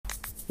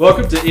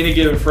Welcome to Any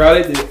Given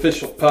Friday, the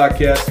official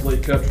podcast of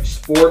Lake Country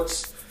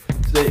Sports.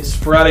 Today is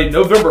Friday,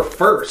 November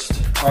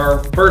 1st,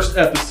 our first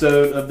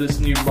episode of this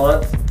new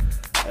month.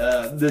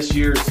 This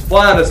year is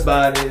flying us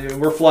by, and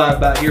we're flying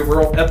by here.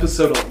 We're on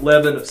episode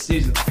 11 of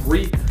season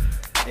 3,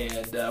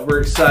 and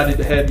we're excited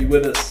to have you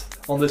with us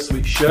on this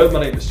week's show.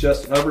 My name is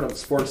Justin Hubbard. I'm the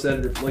sports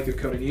editor for Lake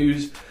County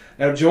News,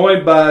 and I'm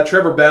joined by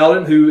Trevor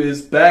Bowden, who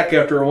is back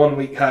after a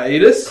 1-week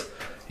hiatus.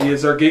 He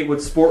is our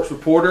Gatewood sports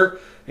reporter,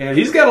 and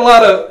he's got a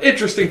lot of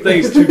interesting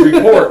things to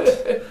report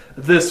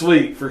this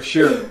week for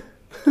sure.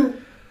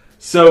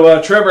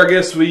 So, Trevor, I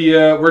guess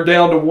we're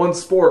down to one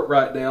sport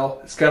right now.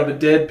 It's kind of a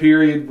dead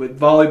period with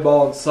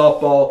volleyball and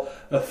softball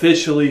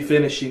officially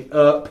finishing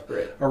up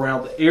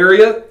around the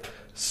area.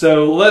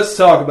 So let's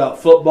talk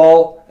about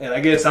football, and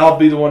I guess I'll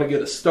be the one to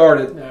get us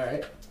started. All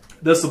right.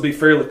 This will be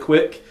fairly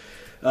quick.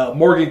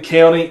 Morgan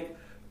County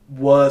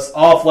was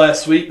off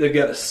last week. They've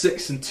got a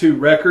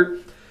 6-2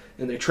 record,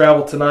 and they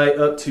travel tonight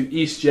up to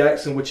East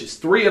Jackson, which is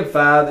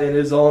 3-5 and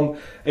is on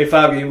a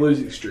 5-game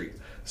losing streak.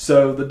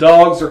 So the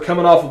Dogs are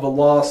coming off of a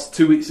loss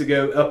 2 weeks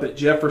ago up at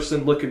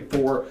Jefferson, looking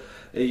for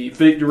a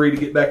victory to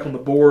get back on the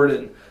board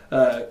and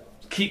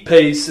keep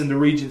pace in the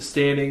region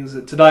standings.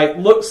 And tonight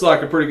looks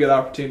like a pretty good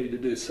opportunity to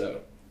do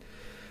so.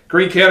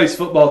 Greene County's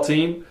football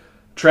team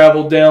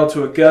traveled down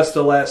to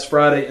Augusta last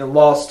Friday and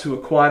lost to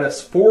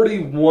Aquinas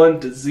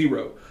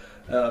 41-0.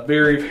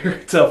 Very,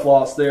 very tough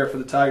loss there for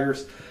the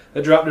Tigers.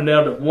 That dropped them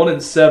down to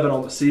 1-7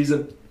 on the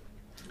season.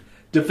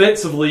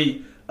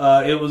 Defensively,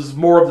 it was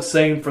more of the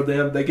same for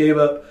them. They gave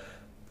up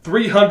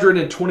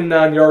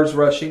 329 yards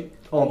rushing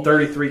on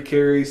 33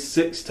 carries,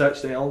 6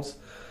 touchdowns.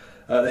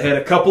 They had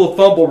a couple of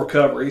fumble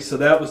recoveries, so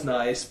that was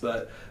nice.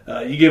 But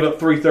you give up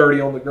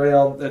 330 on the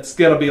ground, that's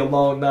going to be a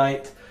long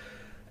night.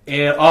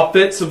 And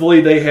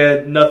offensively, they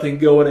had nothing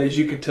going, as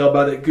you can tell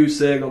by that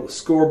goose egg on the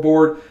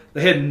scoreboard.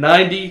 They had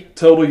 90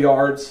 total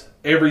yards.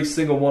 Every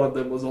single one of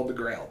them was on the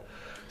ground.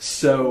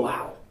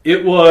 So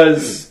It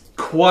was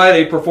quite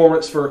a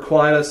performance for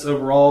Aquinas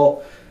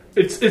overall.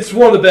 It's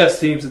one of the best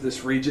teams in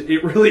this region.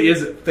 It really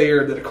isn't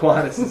fair that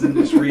Aquinas is in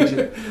this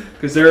region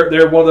because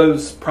they're one of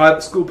those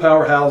private school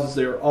powerhouses.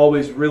 They're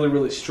always really,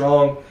 really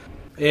strong.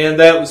 And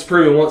that was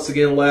proven once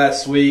again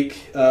last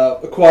week.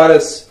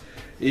 Aquinas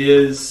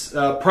is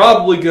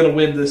probably going to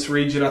win this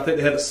region. I think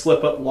they had a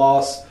slip-up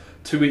loss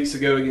 2 weeks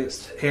ago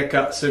against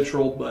Hancock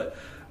Central, but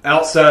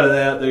outside of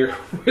that, they're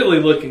really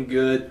looking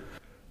good.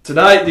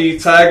 Tonight, the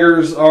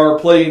Tigers are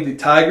playing the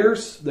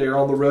Tigers. They're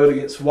on the road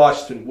against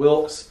Washington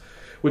Wilkes,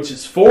 which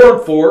is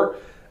 4-4.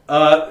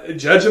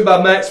 Judging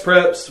by Max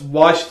Preps,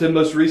 Washington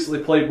most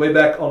recently played way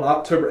back on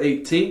October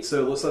 18th, so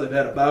it looks like they've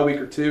had a bye week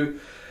or two.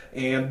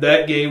 And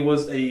that game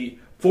was a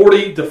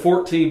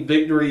 40-14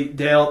 victory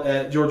down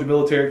at Georgia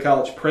Military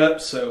College Prep.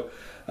 So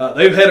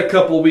they've had a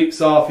couple of weeks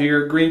off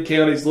here. Greene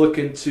County's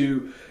looking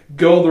to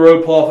go on the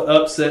road, pull off an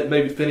upset, and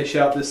maybe finish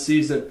out this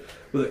season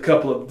with a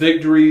couple of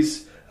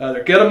victories.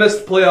 They're going to miss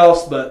the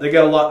playoffs, but they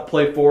got a lot to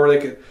play for.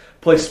 They could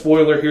play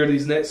spoiler here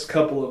these next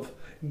couple of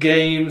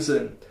games,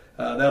 and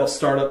that'll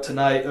start up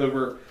tonight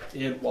over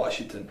in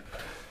Washington.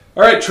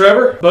 All right,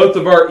 Trevor, both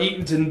of our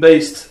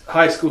Eatonton-based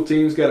high school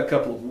teams got a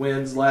couple of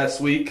wins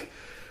last week.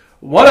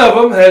 One of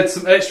them had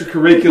some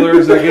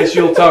extracurriculars. I guess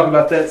you'll talk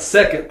about that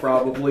second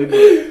probably.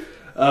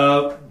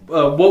 But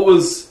what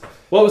was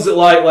it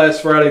like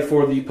last Friday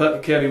for the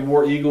Putnam County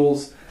War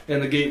Eagles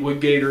and the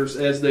Gatewood Gators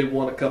as they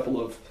won a couple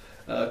of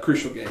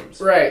crucial games?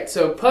 Right.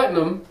 So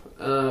Putnam,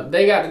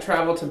 they got to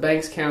travel to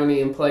Banks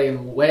County and play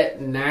in wet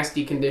and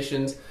nasty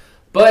conditions,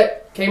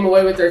 but came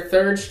away with their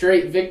third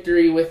straight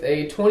victory with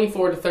a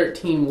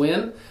 24-13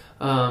 win.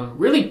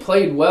 Really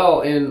played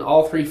well in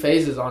all three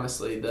phases,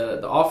 honestly.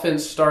 The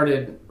offense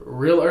started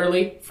real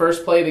early.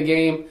 First play of the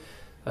game,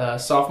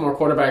 sophomore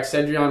quarterback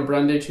Cedrion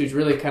Brundage, who's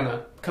really kind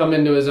of come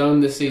into his own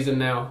this season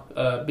now,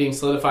 being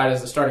solidified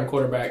as the starting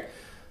quarterback,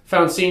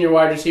 found senior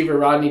wide receiver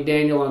Rodney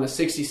Daniel on a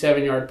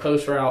 67-yard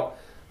post route,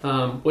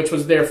 which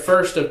was their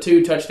first of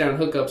 2 touchdown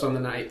hookups on the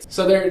night.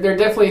 So there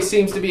definitely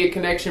seems to be a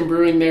connection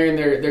brewing there,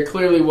 and there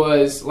clearly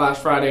was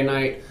last Friday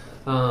night.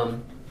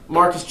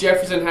 Marcus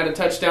Jefferson had a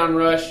touchdown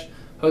rush.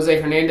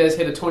 Jose Hernandez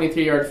hit a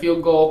 23-yard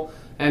field goal.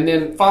 And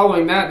then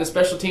following that, the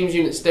special teams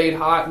unit stayed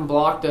hot and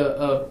blocked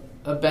a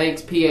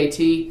Banks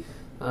PAT.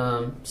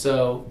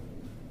 So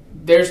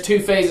there's 2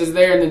 phases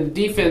there. And then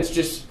the defense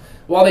just,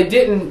 while they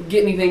didn't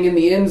get anything in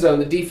the end zone,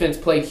 the defense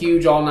played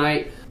huge all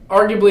night.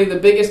 Arguably the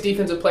biggest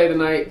defensive play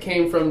tonight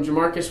came from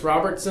Jamarcus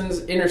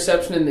Robertson's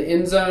interception in the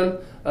end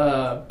zone.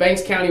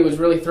 Banks County was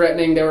really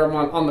threatening. They were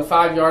on the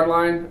 5-yard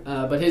line,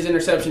 but his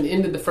interception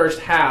ended the first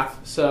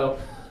half. So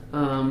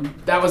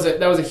that was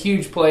a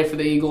huge play for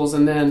the Eagles.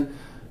 And then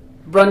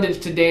Brundage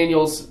to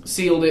Daniels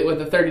sealed it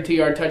with a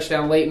 32-yard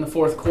touchdown late in the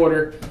fourth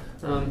quarter.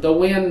 The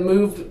win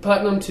moved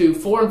Putnam to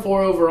 4-4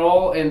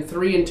 overall and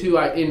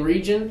 3-2 in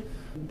region.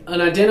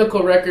 An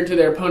identical record to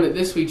their opponent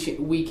this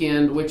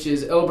weekend, which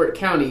is Elbert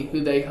County,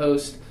 who they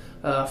host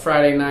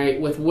Friday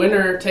night, with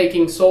winner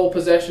taking sole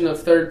possession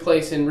of third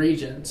place in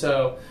region.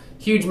 So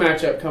huge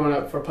matchup coming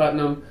up for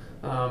Putnam.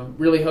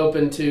 really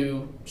hoping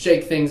to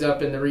shake things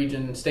up in the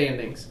region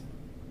standings.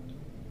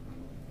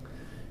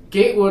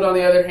 Gatewood, on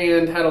the other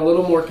hand, had a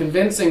little more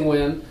convincing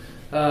win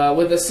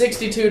with a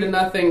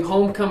 62-0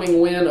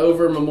 homecoming win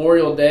over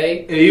Memorial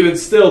Day. And even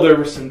still, there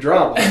was some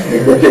drama.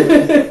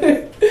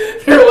 There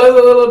was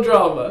a little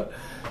drama.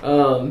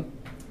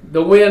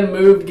 The win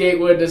moved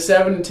Gatewood to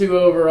 7-2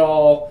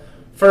 overall,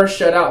 first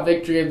shutout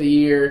victory of the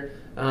year.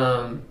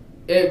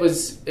 It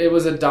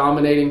was a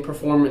dominating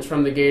performance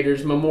from the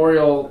Gators.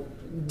 Memorial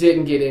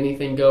didn't get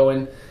anything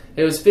going.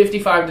 It was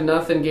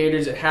 55-0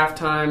 Gators at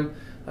halftime.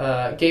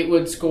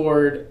 Gatewood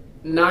scored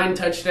 9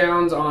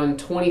 touchdowns on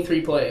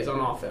 23 plays on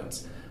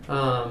offense.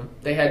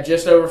 They had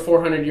just over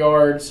 400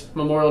 yards.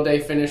 Memorial Day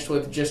finished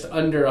with just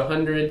under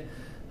 100.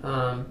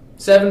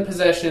 7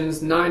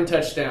 possessions, 9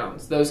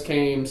 touchdowns. Those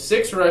came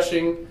 6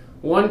 rushing,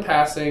 1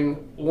 passing,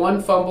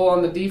 1 fumble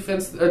on the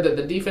defense, or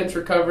the defense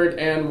recovered,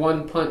 and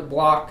 1 punt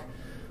block,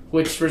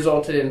 which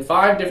resulted in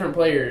 5 different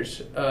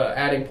players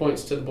adding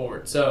points to the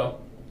board.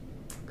 So,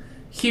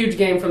 huge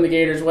game from the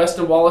Gators.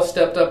 Weston Wallace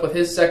stepped up with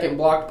his second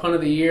blocked punt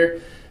of the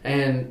year.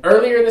 And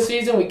earlier in the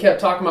season, we kept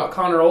talking about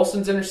Connor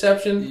Olson's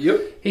interception. Yep.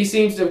 He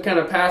seems to have kind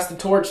of passed the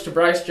torch to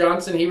Bryce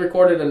Johnson. He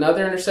recorded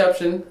another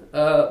interception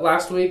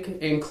last week,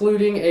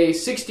 including a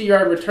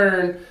 60-yard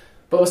return,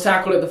 but was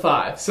tackled at the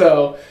 5.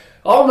 So,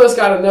 almost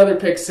got another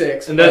pick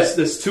 6. And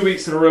that's 2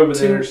 weeks in a row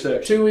with an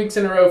interception. 2 weeks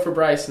in a row for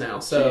Bryce now.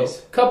 So, a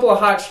couple of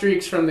hot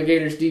streaks from the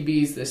Gators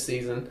DBs this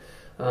season.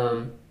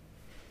 There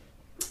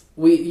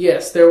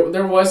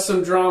was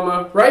some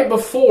drama right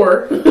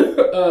before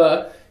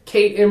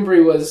Kate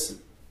Embry was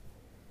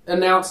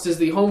announced as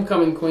the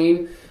homecoming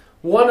queen.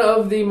 One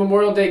of the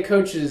Memorial Day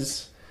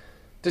coaches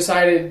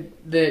decided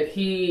that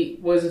his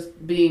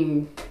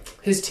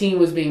team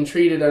was being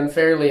treated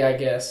unfairly, I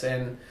guess,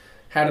 and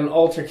had an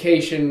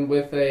altercation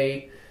with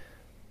an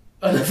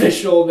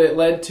official that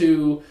led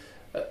to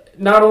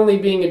not only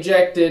being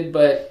ejected,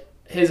 but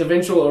his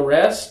eventual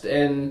arrest,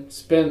 and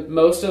spent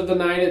most of the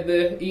night at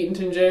the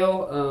Eatonton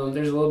jail.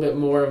 There's a little bit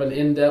more of an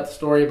in-depth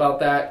story about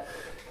that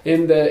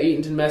in the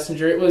Eatonton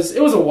Messenger. It was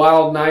a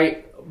wild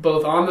night,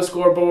 both on the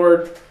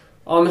scoreboard,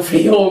 on the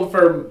field,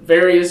 for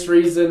various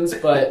reasons,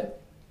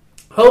 but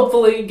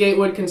hopefully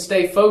Gatewood can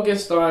stay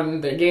focused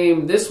on their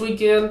game this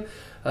weekend,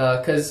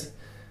 because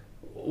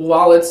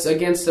while it's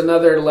against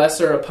another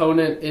lesser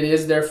opponent, it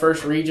is their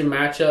first region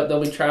matchup.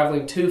 They'll be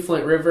traveling to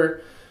Flint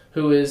River,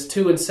 who is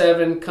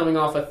 2-7, coming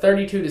off a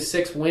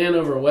 32-6 win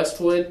over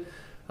Westwood.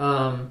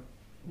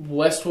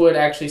 Westwood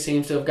actually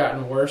seems to have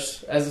gotten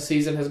worse as the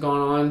season has gone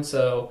on,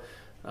 so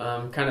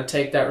kind of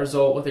take that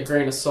result with a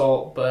grain of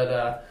salt.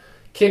 But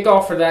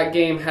kickoff for that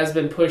game has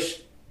been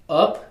pushed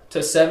up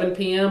to 7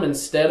 p.m.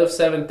 instead of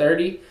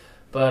 7:30.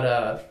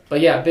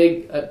 But yeah,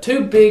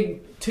 two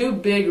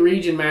big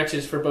region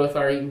matches for both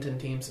our Eatonton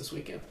teams this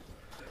weekend.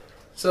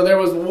 So there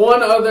was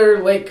one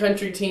other Lake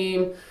Country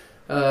team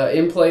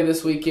in play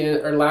this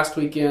weekend, or last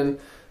weekend.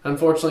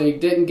 Unfortunately,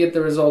 didn't get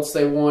the results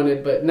they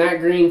wanted, but Nat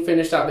Green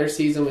finished out their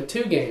season with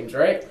 2 games,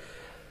 right?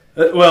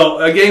 Well,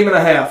 a game and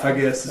a half, I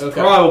guess, is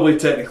probably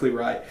technically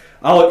right.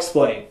 I'll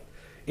explain.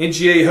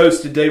 NGA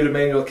hosted David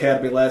Emanuel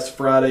Academy last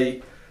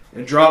Friday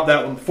and dropped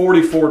that one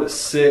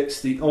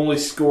 44-6. The only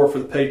score for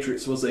the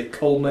Patriots was a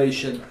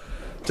culmination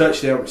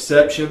touchdown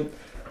reception.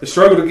 The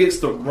struggle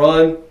against the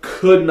run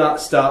could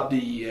not stop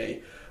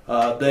DEA.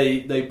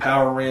 They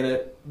power ran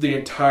it the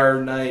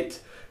entire night.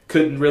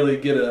 Couldn't really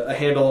get a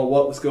handle on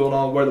what was going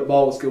on, where the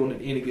ball was going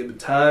at any given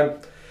time.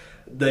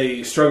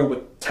 They struggled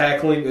with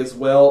tackling as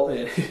well,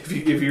 and if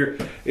you're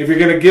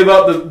going to give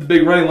up the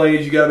big running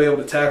lanes, you got to be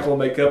able to tackle and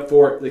make up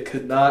for it. They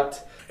could not.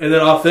 And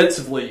then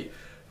offensively,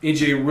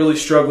 NGA really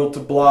struggled to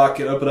block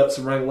and open up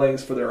some running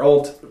lanes for their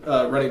old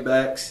running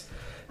backs,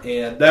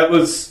 and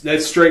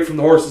that's straight from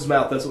the horse's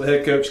mouth. That's what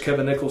head coach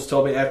Kevin Nichols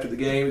told me after the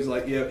game. He's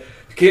like, "Yeah,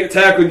 if you can't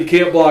tackle and you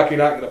can't block, you're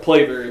not going to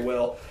play very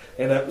well,"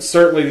 and that was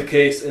certainly the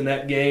case in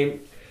that game.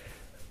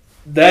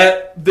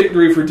 That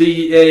victory for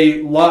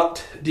DEA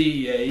locked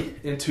DEA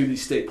into the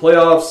state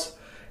playoffs,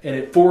 and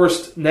it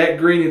forced Nat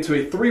Green into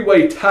a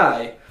 3-way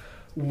tie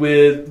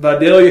with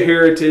Vidalia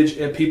Heritage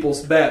and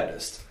People's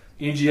Baptist.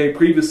 NGA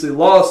previously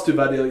lost to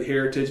Vidalia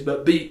Heritage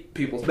but beat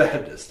People's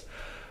Baptist.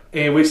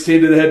 And which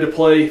team did they have to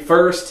play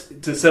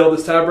first to settle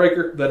this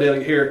tiebreaker?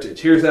 Vidalia Heritage.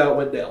 Here's how it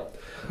went down.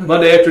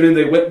 Monday afternoon,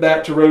 they went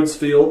back to Rhodes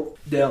Field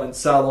down in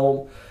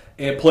Siloam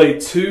and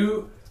played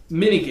 2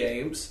 mini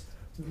games,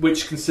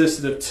 which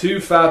consisted of 2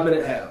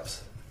 5-minute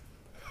halves.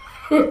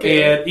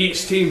 Okay. And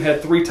each team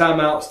had 3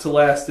 timeouts to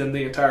last them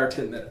the entire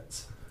 10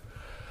 minutes.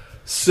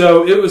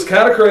 So it was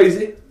kind of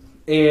crazy,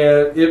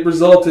 and it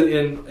resulted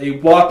in a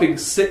whopping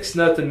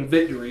 6-0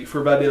 victory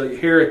for Vidalia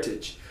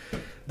Heritage.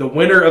 The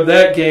winner of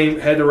that game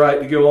had the right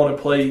to go on and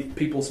play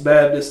People's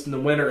Baptist, and the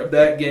winner of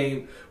that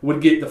game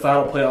would get the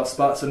final playoff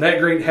spot. So Nat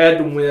Green had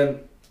to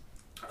win.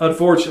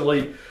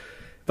 Unfortunately,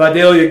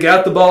 Vidalia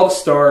got the ball to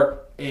start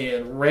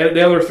and ran it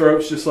down their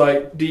throats just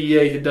like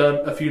DEA had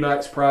done a few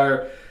nights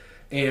prior.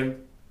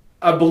 And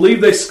I believe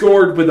they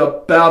scored with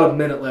about a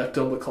minute left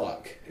on the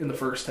clock in the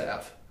first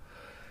half.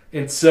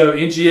 And so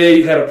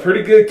NGA had a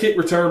pretty good kick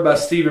return by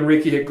Stephen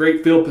Rickey, had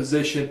great field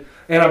position.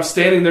 And I'm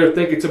standing there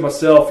thinking to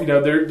myself,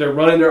 they're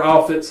running their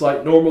offense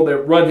like normal.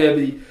 They're run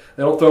heavy.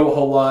 They don't throw a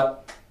whole lot.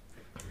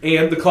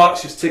 And the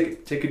clock's just ticking.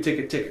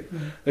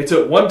 Mm-hmm. They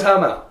took one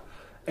timeout.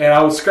 And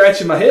I was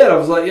scratching my head. I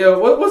was like,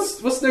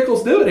 what's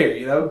Nichols doing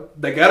here?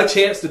 They got a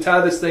chance to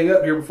tie this thing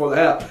up here before the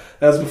half.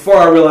 That was before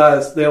I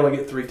realized they only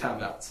get 3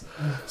 timeouts.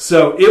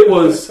 So it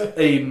was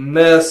a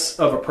mess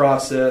of a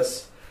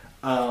process.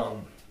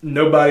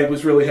 Nobody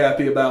was really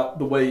happy about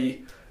the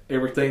way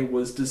everything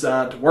was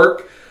designed to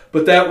work.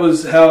 But that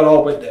was how it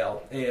all went down.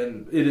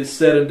 And it is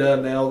said and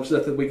done now. There's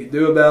nothing we can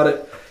do about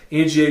it.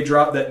 NGA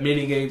dropped that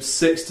mini game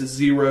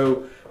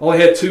 6-0. Only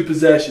had 2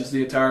 possessions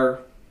the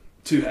entire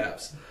 2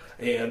 halves.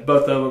 And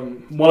both of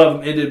them, one of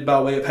them ended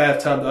by way of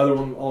halftime, the other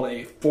one on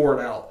a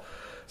 4-and-out.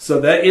 So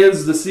that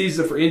ends the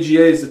season for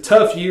NGA. It's a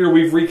tough year.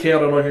 We've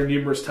recounted on here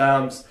numerous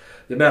times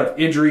the amount of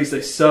injuries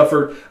they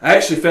suffered. I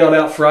actually found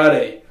out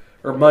Monday,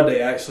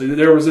 that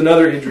there was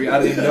another injury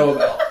I didn't know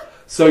about.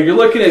 So you're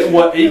looking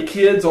at, 8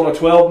 kids on a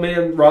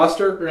 12-man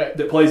roster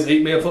that plays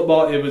 8-man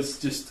football. It was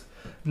just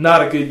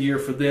not a good year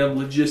for them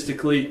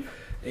logistically.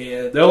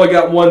 And they only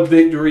got 1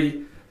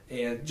 victory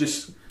and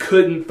just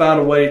couldn't find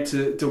a way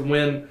to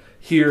win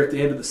here at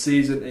the end of the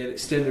season and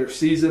extend their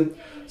season.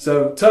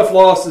 So tough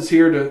losses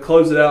here to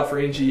close it out for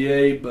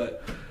NGA,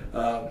 but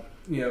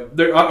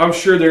I'm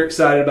sure they're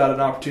excited about an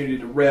opportunity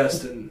to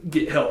rest and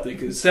get healthy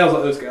because it sounds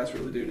like those guys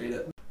really do need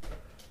it.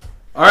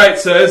 All right,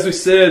 so as we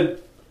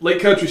said,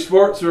 Lake Country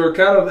Sports are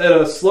kind of at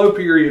a slow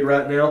period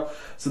right now.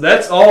 So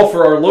that's all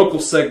for our local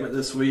segment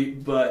this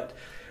week, but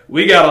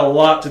we got a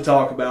lot to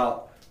talk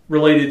about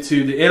related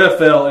to the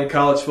NFL and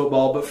college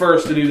football. But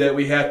first, to do that,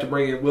 we have to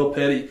bring in Will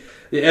Petty,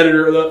 the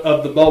editor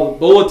of the Baldwin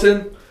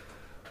Bulletin.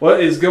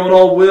 What is going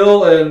on,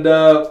 Will? And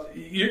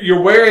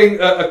you're wearing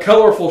a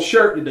colorful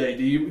shirt today.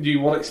 Do you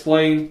want to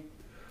explain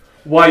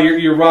why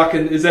you're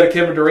rocking? Is that a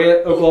Kevin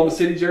Durant Oklahoma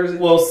City jersey?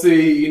 Well,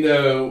 see,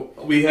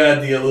 we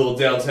had the little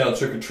downtown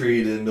trick or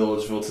treat in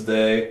Milledgeville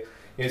today,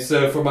 and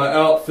so for my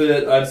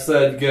outfit, I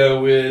decided to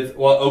go with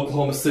what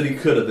Oklahoma City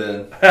could have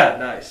been.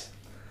 Nice.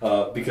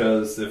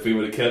 Because if we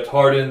would have kept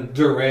Harden,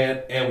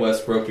 Durant, and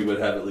Westbrook, we would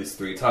have at least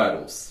 3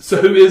 titles.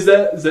 So who is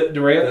that? Is that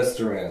Durant? That's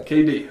Durant.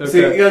 KD. Okay. See,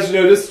 you guys,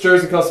 this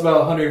jersey costs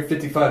about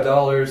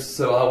 $155,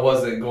 so I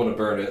wasn't going to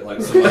burn it like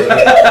some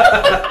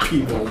other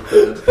people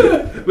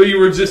did. But you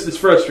were just as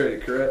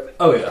frustrated, correct?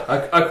 Oh,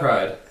 yeah. I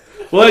cried.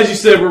 Well, as you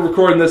said, we're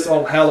recording this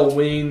on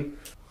Halloween,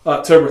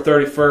 October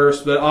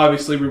 31st, but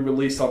obviously we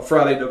released on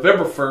Friday,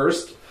 November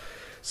 1st.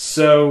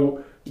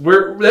 So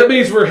that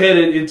means we're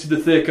headed into the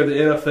thick of the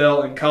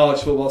NFL and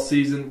college football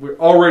season. We're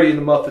already in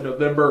the month of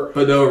November.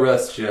 But no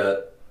arrests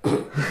yet.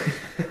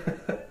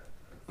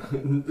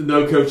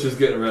 No coaches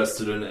getting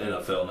arrested in the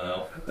NFL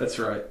now. That's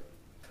right.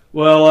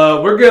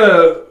 Well, we're going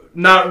to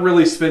not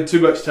really spend too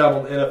much time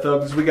on the NFL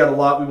because we got a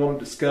lot we want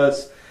to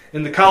discuss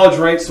in the college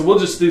ranks, so we'll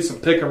just do some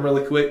pick 'em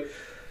really quick.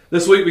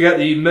 This week we got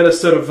the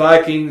Minnesota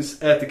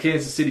Vikings at the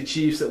Kansas City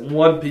Chiefs at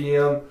 1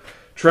 p.m.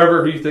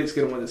 Trevor, who do you think is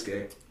going to win this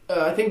game?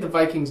 I think the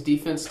Vikings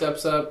defense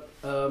steps up.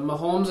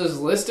 Mahomes is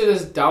listed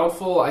as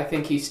doubtful. I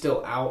think he's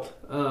still out.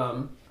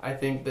 I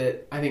think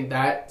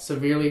that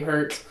severely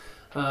hurts.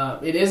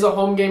 It is a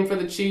home game for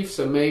the Chiefs,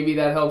 so maybe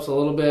that helps a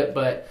little bit.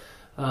 But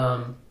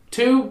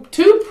two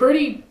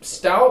pretty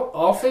stout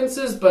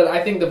offenses, but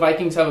I think the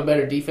Vikings have a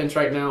better defense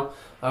right now.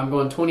 I'm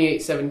going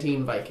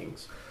 28-17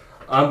 Vikings.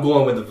 I'm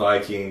going with the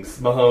Vikings.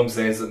 Mahomes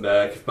isn't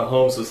back. If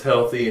Mahomes was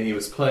healthy and he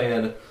was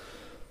playing,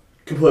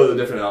 completely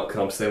different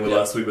outcome. Same with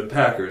last week with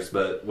Packers.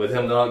 But with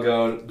him not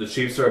going, the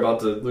Chiefs are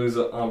about to lose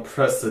an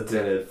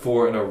unprecedented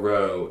 4 in a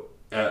row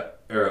at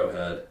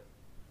Arrowhead.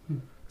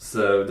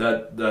 So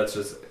that's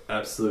just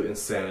absolute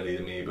insanity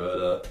to me.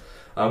 But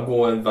I'm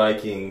going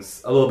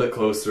Vikings a little bit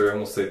closer. I'm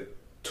going to say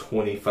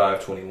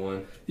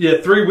 25-21.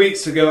 Yeah, 3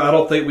 weeks ago, I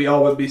don't think we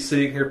all would be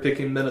sitting here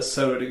picking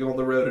Minnesota to go on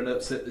the road and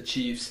upset the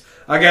Chiefs.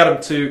 I got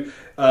them too.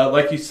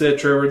 Like you said,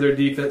 Trevor, their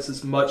defense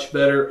is much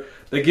better.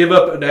 They give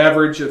up an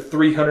average of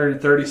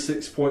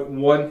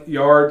 336.1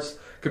 yards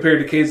compared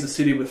to Kansas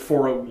City with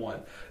 401.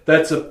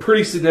 That's a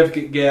pretty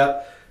significant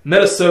gap.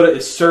 Minnesota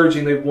is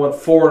surging. They've won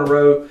 4 in a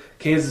row.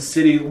 Kansas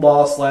City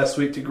lost last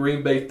week to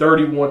Green Bay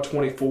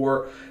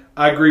 31-24.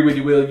 I agree with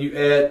you, Will. You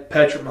add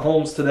Patrick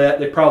Mahomes to that,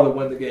 they probably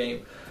win the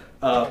game.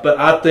 But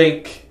I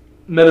think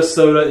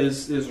Minnesota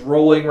is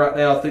rolling right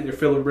now. I think they're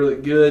feeling really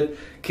good.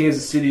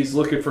 Kansas City is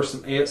looking for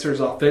some answers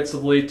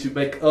offensively to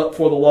make up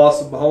for the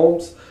loss of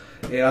Mahomes.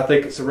 And I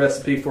think it's a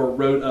recipe for a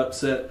road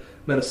upset,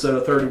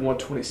 Minnesota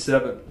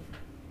 31-27.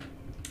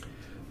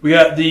 We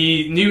got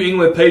the New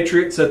England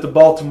Patriots at the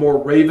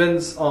Baltimore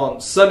Ravens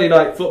on Sunday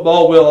Night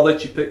Football. Will, I'll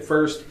let you pick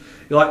first.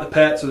 You like the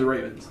Pats or the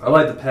Ravens? I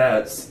like the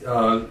Pats.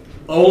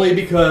 Only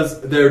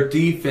because their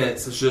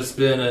defense has just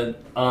been an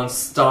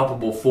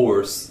unstoppable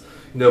force.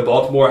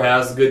 Baltimore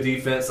has a good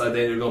defense. I think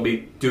they're going to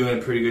be doing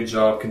a pretty good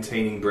job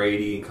containing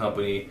Brady and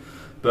company.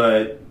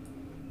 But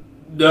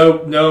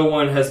no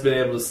one has been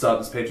able to stop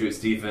this Patriots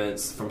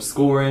defense from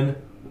scoring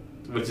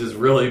which is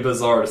really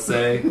bizarre to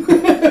say.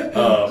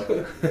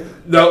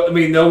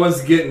 No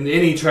one's getting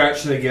any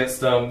traction against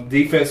them.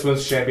 Defense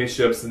wins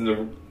championships, and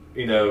the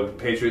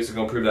Patriots are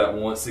going to prove that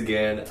once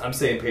again. I'm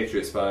saying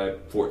Patriots by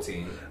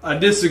 14. I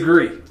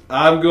disagree.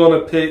 I'm going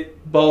to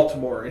pick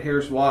Baltimore, and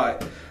here's why.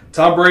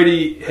 Tom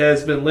Brady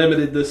has been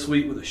limited this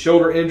week with a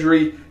shoulder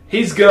injury.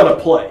 He's going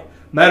to play.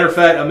 Matter of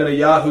fact, I'm in a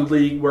Yahoo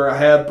league where I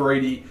have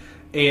Brady,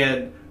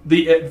 and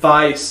the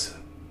advice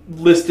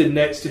listed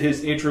next to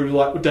his injury was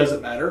like, it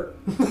doesn't matter.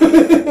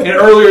 And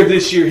earlier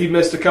this year, he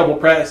missed a couple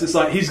of practices.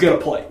 Like, he's going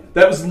to play.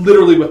 That was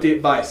literally what the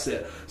advice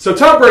said. So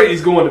Tom Brady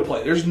is going to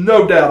play. There's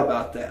no doubt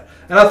about that.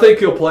 And I think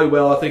he'll play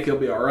well. I think he'll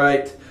be all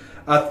right.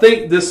 I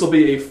think this will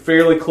be a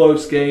fairly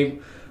close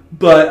game.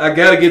 But I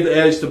got to give the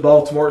edge to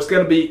Baltimore. It's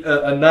going to be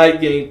a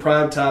night game,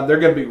 prime time. They're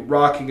going to be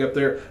rocking up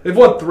there. They've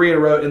won 3 in a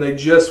row, and they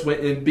just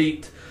went and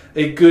beat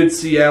a good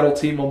Seattle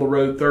team on the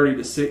road,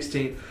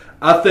 30-16.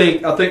 I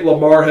think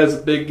Lamar has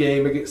a big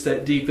game against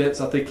that defense.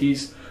 I think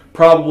he's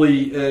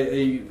probably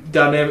a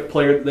dynamic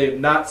player that they have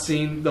not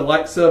seen the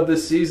likes of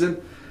this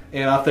season,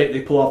 and I think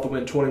they pull off the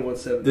win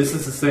 21-17. This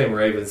is the same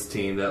Ravens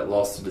team that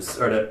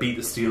that beat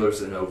the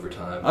Steelers in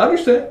overtime. I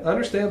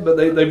understand, but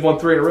they've won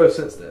 3 in a row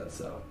since then,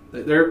 so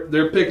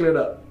they're picking it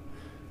up.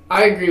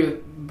 I agree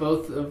with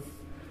both of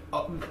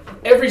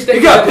every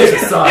statement. Every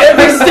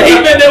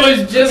statement that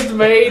was just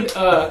made.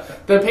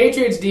 The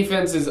Patriots'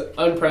 defense is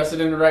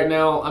unprecedented right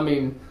now. I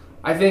mean,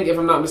 I think if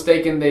I'm not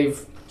mistaken,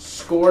 they've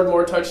scored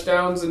more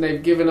touchdowns and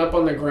they've given up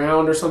on the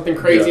ground or something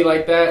crazy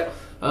like that.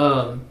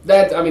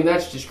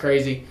 That's just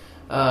crazy.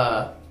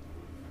 But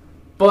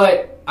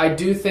I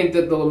do think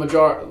that the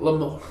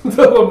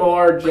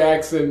Lamar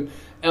Jackson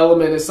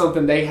element is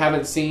something they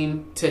haven't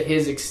seen to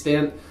his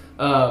extent.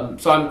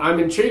 So I'm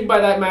intrigued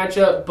by that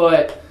matchup,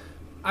 but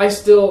I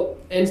still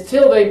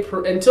until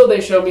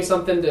they show me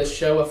something to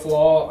show a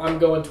flaw, I'm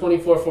going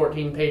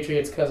 24-14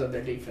 Patriots because of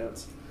their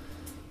defense.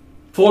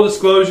 Full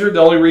disclosure, the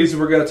only reason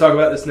we're going to talk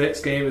about this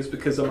next game is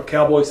because I'm a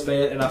Cowboys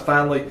fan and I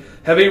finally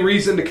have a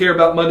reason to care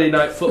about Monday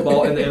Night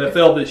Football in the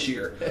NFL this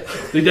year.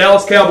 The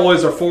Dallas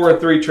Cowboys are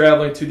 4-3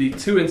 traveling to the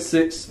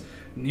 2-6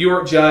 New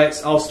York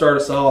Giants. I'll start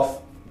us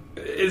off.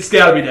 It's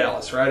got to be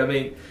Dallas, right? I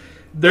mean,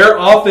 their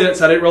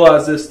offense, I didn't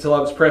realize this until I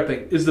was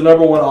prepping, is the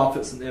number 1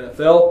 offense in the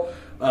NFL.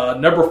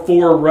 Number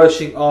 4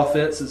 rushing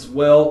offense as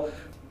well.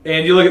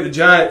 And you look at the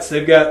Giants,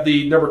 they've got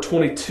the number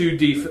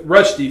 22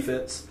 rush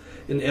defense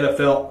in the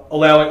NFL,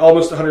 allowing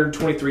almost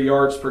 123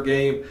 yards per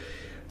game.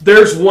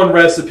 There's one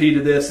recipe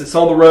to this. It's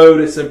on the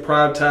road. It's in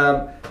prime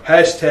time.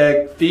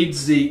 #feed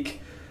Zeke.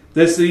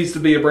 This needs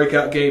to be a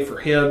breakout game for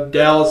him.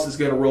 Dallas is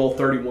going to roll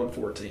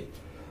 31-14.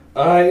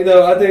 I think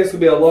it's going to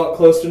be a lot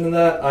closer than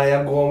that. I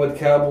am going with the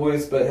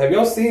Cowboys, but have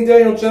y'all seen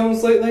Daniel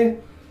Jones lately?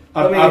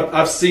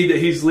 I've seen that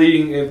he's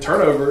leading in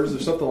turnovers or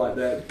something like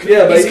that.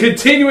 Yeah, but he's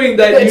continuing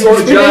that New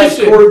York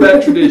Giants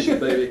quarterback tradition,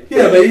 baby.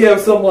 Yeah, but he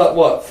has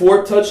somewhat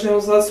 4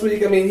 touchdowns last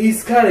week. I mean,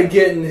 he's kind of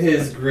getting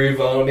his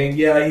groove on. I mean,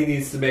 yeah, he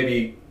needs to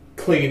maybe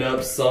clean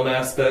up some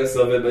aspects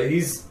of it, but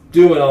he's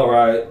doing all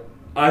right.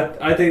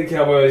 I think the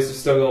Cowboys are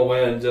still going to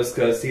win just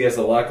because he has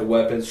a lack of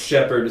weapons.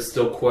 Shepard is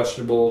still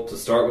questionable to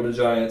start with the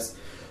Giants.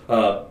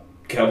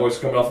 Cowboys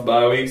are coming off a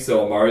bye week,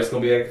 so Amari's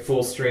going to be back at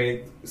full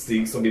strength.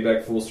 Zeke's going to be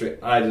back at full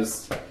strength.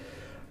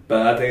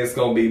 But I think it's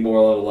going to be more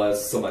or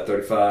less something like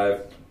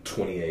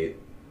 35-28.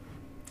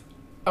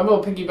 I'm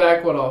going to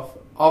piggyback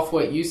off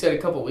what you said a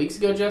couple weeks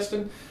ago,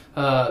 Justin.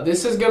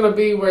 This is going to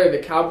be where the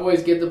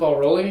Cowboys get the ball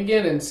rolling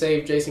again and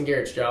save Jason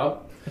Garrett's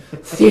job.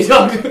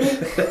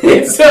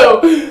 And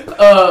so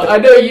I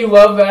know you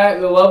love that.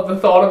 You love the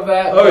thought of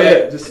that. Oh,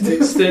 yeah. Just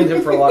extend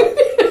him for life.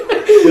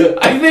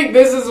 I think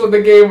this is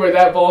the game where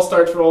that ball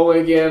starts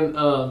rolling again.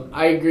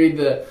 I agree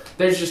that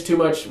there's just too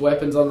much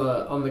weapons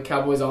on the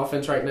Cowboys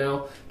offense right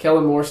now.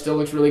 Kellen Moore still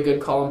looks really good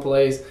calling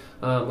plays.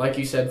 Like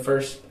you said,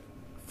 first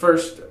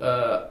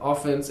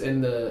offense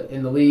in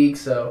the league.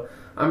 So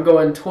I'm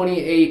going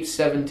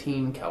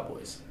 28-17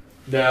 Cowboys.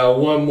 Now,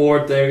 one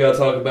more thing we got to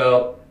talk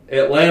about.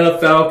 Atlanta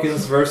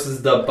Falcons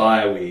versus the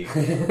bye week.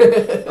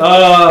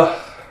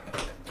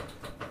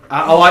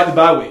 I like the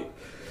bye week.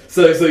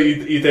 So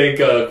you think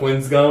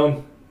Quinn's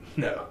gone?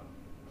 No.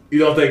 You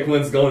don't think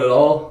Quinn's gone at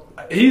all?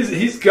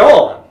 He's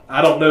gone.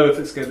 I don't know if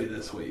it's going to be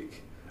this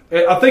week.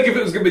 I think if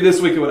it was going to be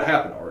this week, it would have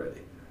happened already.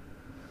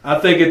 I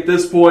think at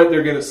this point,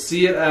 they're going to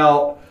see it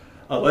out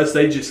unless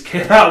they just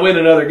cannot win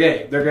another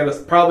game. They're going to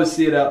probably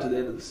see it out to the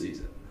end of the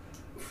season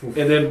and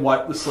then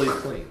wipe the slate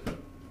clean.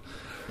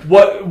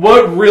 What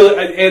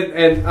really,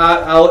 and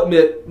I'll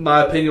admit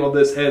my opinion on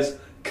this has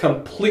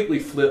completely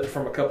flipped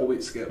from a couple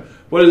weeks ago.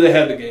 What do they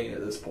have to gain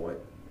at this point?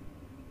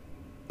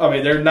 I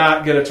mean, they're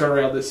not going to turn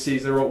around this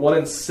season. They're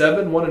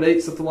 1-7,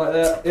 1-8, something like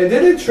that. And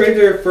did they trade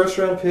their first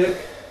round pick?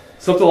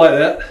 Something like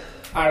that.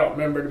 I don't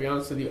remember, to be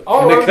honest with you.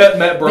 And they cut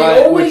Matt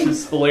Bryant, which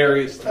is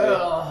hilarious to me.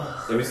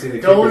 Let me see the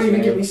don't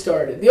even get me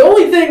started. The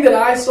only thing that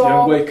I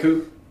saw...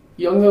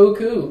 Younghoe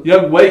Koo.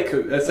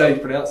 That's how you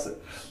pronounce it.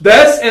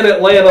 That's an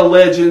Atlanta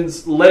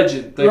Legends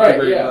legend. Thank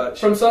you very much.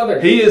 From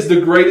Southern. He is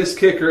the greatest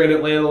kicker in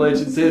Atlanta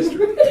Legends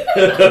history.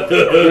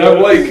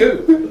 Younghoe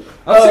Koo.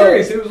 I'm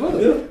serious. He was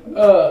with him.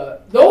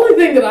 The only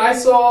thing that I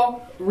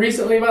saw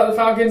recently about the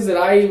Falcons that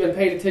I even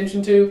paid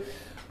attention to,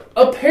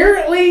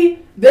 apparently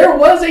there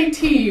was a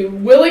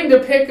team willing to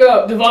pick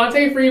up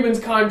Devontae Freeman's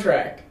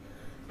contract.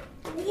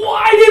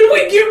 Why did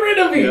we get rid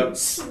of him?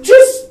 Yep.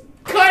 Just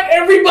cut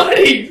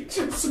everybody.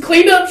 Just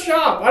clean up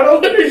shop. I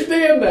don't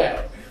understand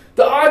that.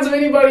 The odds of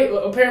anybody,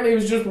 apparently it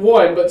was just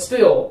one, but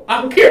still,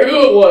 I don't care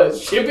who it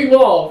was. Ship him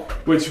off.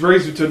 Which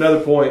brings me to another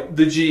point.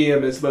 The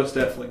GM is most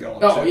definitely gone.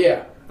 Oh,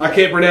 yeah. I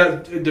can't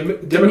pronounce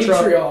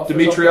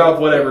Dimitrov,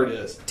 whatever it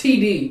is.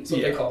 TD is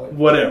what they call it.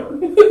 Whatever.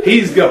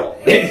 He's gone.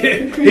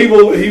 he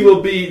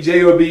will be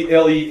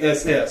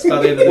JOBLESS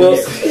by the end of the Well,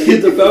 year.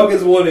 if the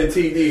Falcons wanted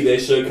TD, they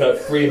should have cut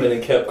Freeman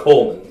and kept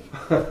Coleman.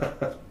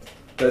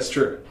 That's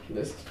true.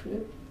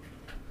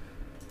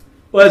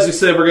 Well, as you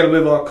said, we're going to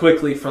move on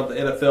quickly from the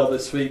NFL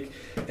this week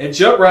and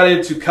jump right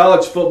into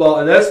college football,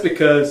 and that's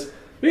because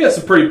we got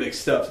some pretty big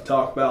stuff to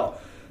talk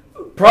about.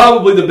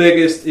 Probably the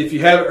biggest, if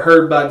you haven't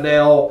heard by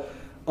now,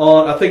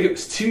 on, I think it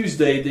was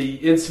Tuesday, the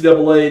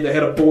NCAA, they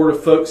had a board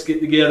of folks get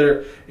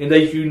together, and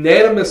they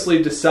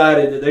unanimously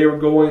decided that they were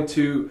going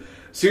to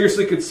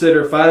seriously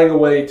consider finding a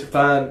way to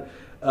find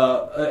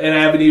an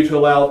avenue to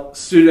allow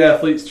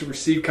student-athletes to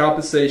receive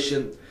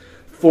compensation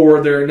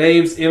for their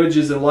names,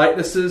 images, and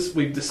likenesses.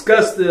 We've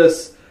discussed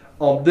this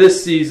on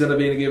this season of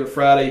Being a Given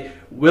Friday.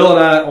 Will and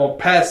I, on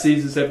past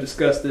seasons, have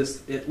discussed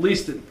this at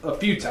least a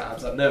few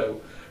times, I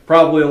know.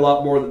 Probably a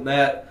lot more than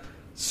that.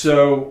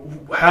 So,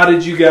 how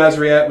did you guys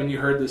react when you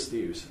heard this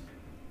news?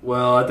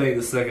 Well, I think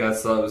the second I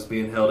saw it was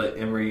being held at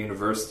Emory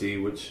University,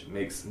 which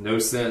makes no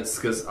sense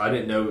because I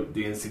didn't know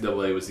the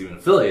NCAA was even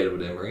affiliated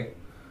with Emory.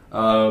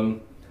 I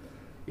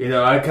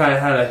kind of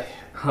had a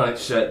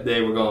hunch that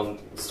they were going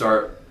to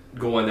start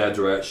going that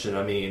direction.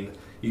 I mean,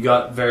 you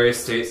got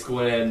various states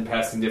going in and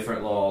passing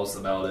different laws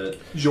about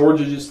it.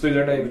 Georgia just threw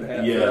their name in the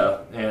hat. Yeah,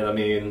 and I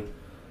mean,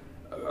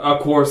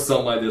 of course,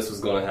 something like this was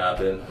going to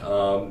happen.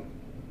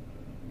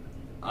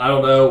 I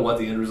don't know what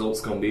the end result's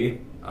going to be.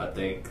 I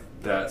think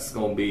that's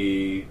going to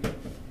be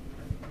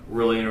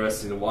really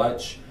interesting to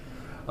watch.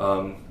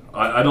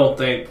 I don't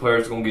think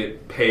players are going to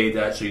get paid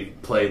to actually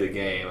play the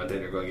game. I think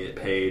they're going to get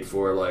paid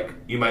for, like,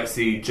 you might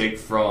see Jake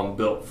Fromm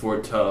built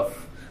for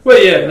tough. Well,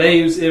 yeah,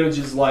 names,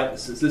 images,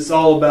 likenesses. It's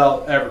all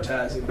about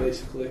advertising,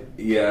 basically.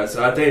 Yeah,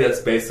 so I think that's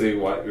basically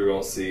what you're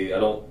going to see. I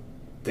don't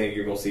think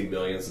you're going to see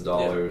millions of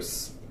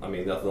dollars. Yeah. I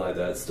mean, nothing like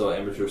that. It's still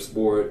an amateur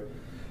sport.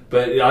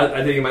 But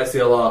I think you might see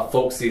a lot of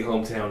folksy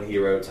hometown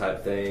hero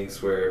type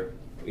things where,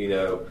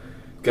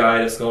 guy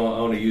that's going to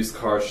own a used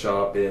car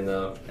shop in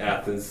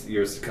Athens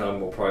years to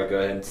come will probably go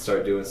ahead and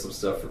start doing some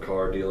stuff for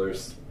car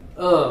dealers.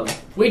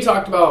 We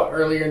talked about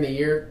earlier in the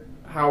year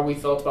how we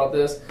felt about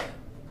this.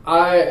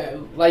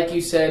 Like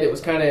you said, it was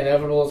kind of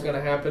inevitable it was going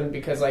to happen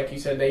because, like you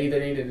said, they either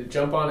needed to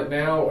jump on it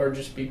now or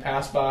just be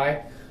passed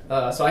by.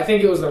 So I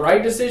think it was the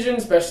right decision,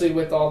 especially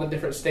with all the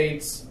different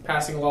states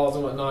passing laws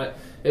and whatnot.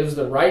 It was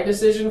the right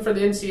decision for the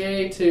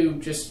NCAA to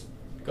just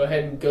go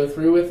ahead and go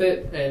through with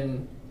it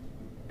and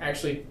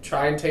actually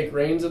try and take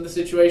reins of the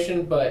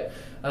situation. But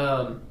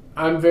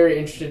I'm very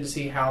interested to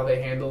see how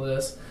they handle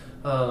this.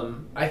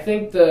 I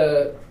think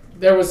I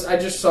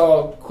just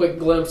saw a quick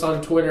glimpse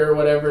on Twitter or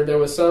whatever. There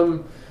was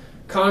some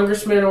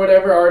congressman or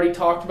whatever already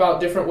talked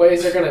about different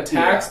ways they're going to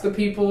tax the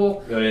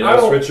people. Oh, yeah,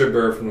 that's Richard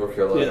Burr from North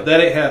Carolina. Yeah,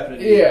 that ain't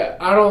happening. Yeah,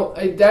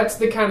 that's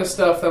the kind of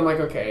stuff that I'm like,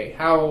 okay,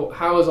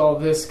 how is all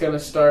this going to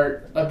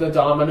start the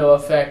domino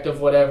effect of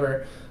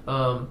whatever?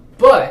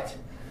 But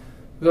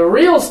the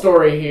real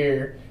story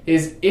here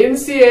is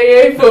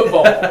NCAA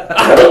football.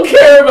 I don't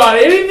care about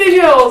anything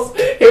else.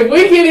 If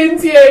we get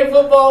NCAA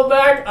football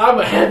back, I'm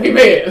a happy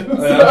man.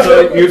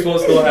 So here's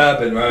what's going to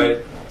happen, right?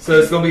 So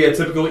it's going to be a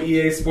typical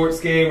EA Sports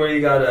game where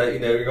you gotta,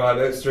 you're going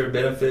to have extra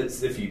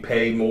benefits if you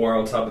pay more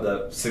on top of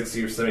the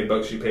 $60 or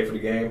 $70 you pay for the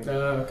game.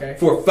 Okay.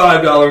 For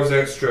 $5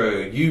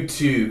 extra, you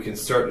too can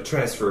start the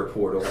transfer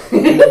portal.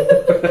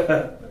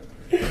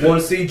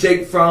 Want to see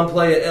Jake Fromm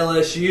play at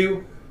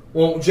LSU?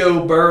 Want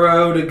Joe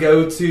Burrow to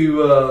go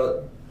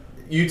to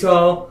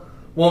Utah?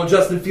 Want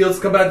Justin Fields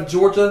to come back to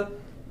Georgia?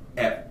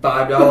 At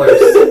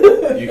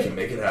 $5, you can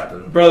make it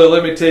happen. Brother,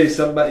 let me tell you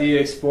something about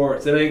EA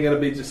Sports. It ain't going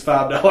to be just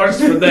 $5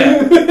 for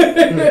that.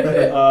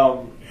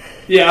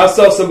 I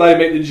saw somebody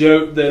make the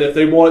joke that if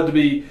they want it to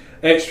be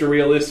extra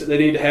realistic, they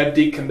need to have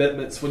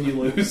decommitments when you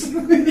lose.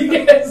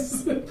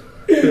 Yes.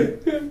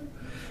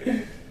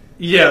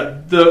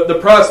 Yeah, the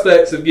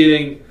prospects of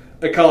getting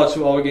a college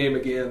football game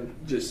again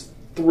just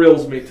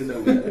thrills me to no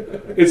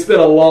end. It's been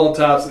a long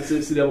time since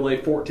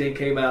NCAA 14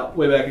 came out,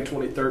 way back in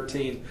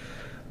 2013.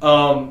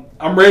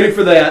 I'm ready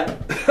for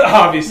that,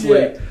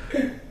 obviously.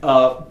 Yeah.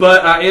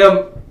 But I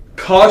am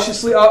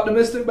cautiously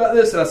optimistic about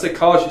this, and I say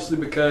cautiously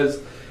because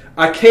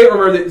I can't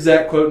remember the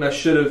exact quote, and I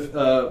should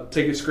have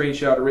taken a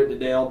screenshot or written it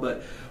down,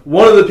 but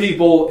one of the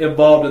people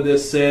involved in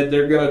this said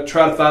they're going to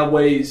try to find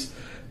ways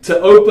to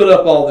open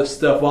up all this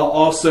stuff while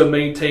also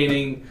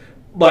maintaining,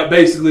 like,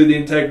 basically the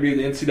integrity of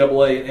the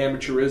NCAA and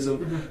amateurism.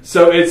 Mm-hmm.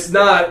 So it's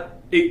not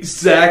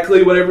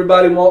exactly what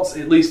everybody wants,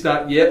 at least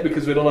not yet,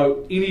 because we don't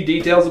know any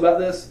details about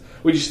this.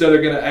 We just know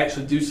they're going to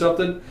actually do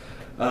something.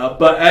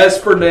 But as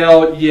for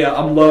now, yeah,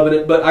 I'm loving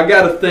it. But I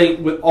got to think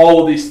with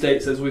all of these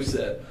states, as we've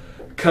said,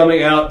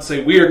 coming out and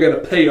say we are going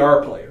to pay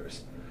our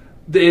players,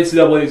 the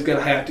NCAA is going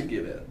to have to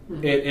give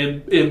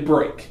in and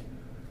break.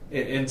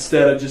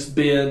 Instead of just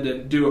bend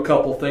and do a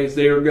couple things,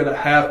 they are going to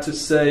have to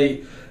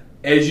say,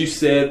 as you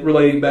said,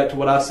 relating back to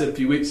what I said a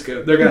few weeks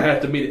ago, they're going to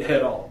have to meet it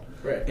head on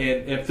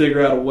and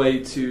figure out a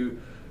way to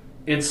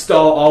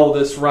install all of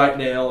this right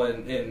now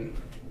and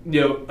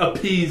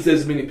appease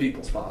as many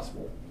people as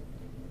possible.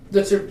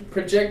 That's a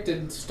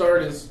projected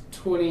start is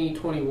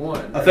 2021.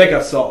 Right? I think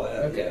I saw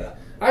that. Okay. Yeah.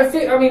 I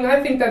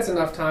think that's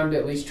enough time to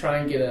at least try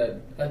and get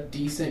a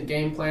decent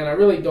game plan. I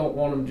really don't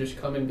want them to just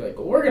come in and be like,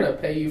 well, we're going to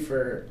pay you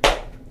for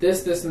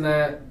this, and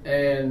that,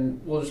 and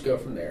we'll just go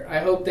from there. I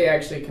hope they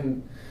actually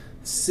can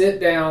sit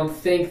down,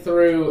 think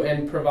through,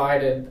 and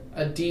provide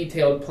a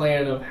detailed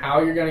plan of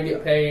how you're going to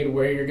get paid,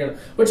 where you're going to,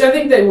 which I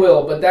think they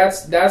will, but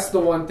that's the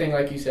one thing,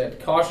 like you said,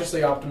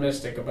 cautiously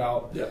optimistic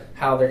about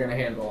how they're going to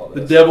handle all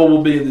this. The devil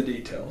will be in the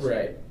details.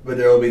 Right. But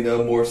there will be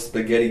no more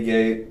spaghetti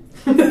gate.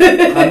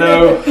 I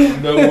know.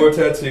 No more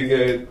tattoo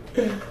gate.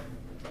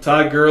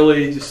 Ty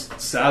Gurley just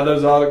signed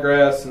those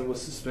autographs and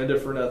was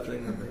suspended for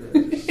nothing.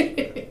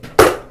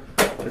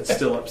 It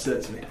still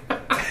upsets me.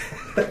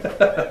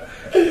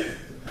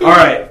 All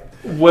right.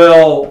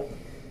 Well,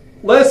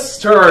 let's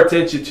turn our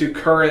attention to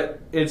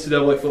current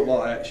NCAA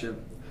football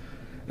action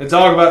and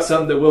talk about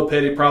something that Will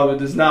Petty probably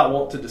does not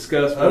want to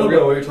discuss. I don't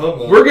know what you're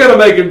talking about. We're going to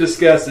make him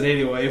discuss it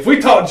anyway. If we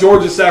talk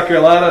Georgia, South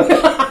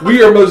Carolina,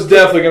 we are most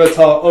definitely going to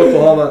talk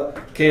Oklahoma,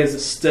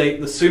 Kansas State.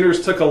 The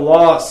Sooners took a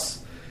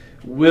loss.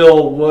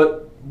 Will,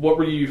 what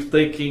were you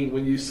thinking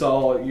when you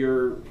saw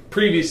your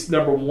previous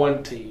number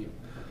one team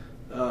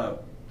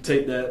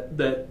take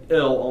that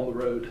L on the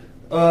road?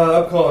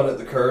 I'm calling it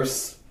the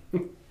curse.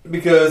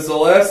 Because the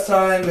last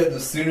time that the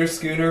Sooner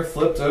Schooner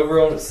flipped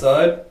over on its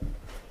side,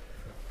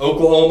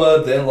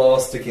 Oklahoma then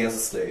lost to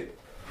Kansas State.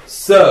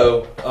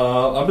 So,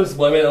 I'm just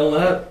blaming it on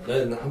that,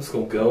 and I'm just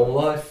going to go on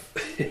life.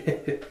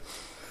 I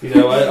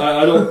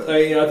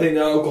think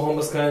now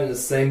Oklahoma's kind of in the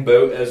same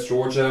boat as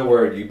Georgia,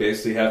 where you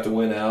basically have to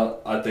win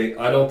out. I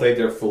don't think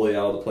they're fully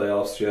out of the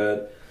playoffs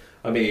yet.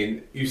 I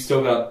mean, you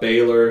still got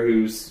Baylor,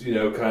 who's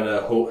kind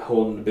of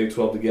holding the Big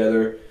 12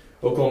 together.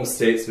 Oklahoma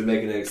State's been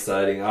making it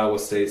exciting. Iowa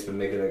State's been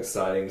making it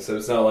exciting. So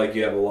it's not like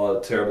you have a lot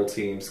of terrible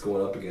teams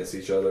going up against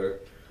each other.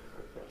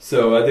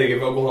 So I think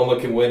if Oklahoma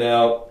can win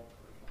out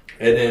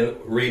and then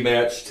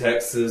rematch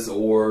Texas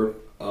or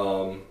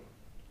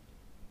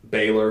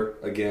Baylor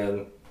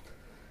again,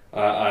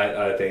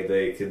 I think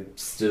they could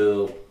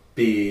still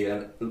be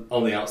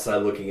on the outside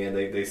looking in.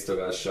 They still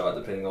got a shot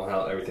depending on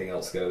how everything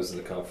else goes in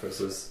the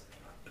conferences.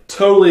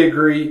 Totally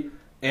agree.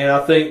 And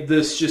I think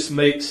this just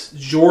makes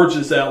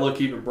Georgia's outlook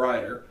even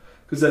brighter.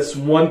 Because that's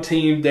one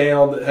team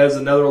down that has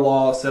another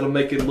loss. That'll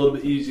make it a little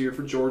bit easier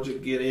for Georgia to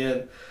get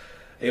in.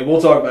 And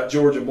we'll talk about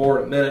Georgia more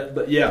in a minute.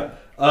 But, yeah,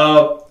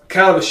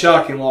 kind of a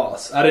shocking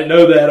loss. I didn't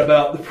know that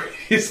about the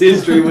previous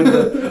history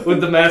with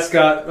the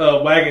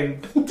mascot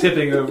wagon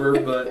tipping over.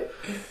 But,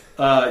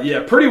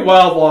 pretty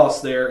wild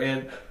loss there.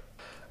 And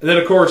then,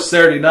 of course,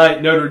 Saturday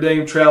night, Notre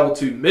Dame traveled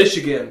to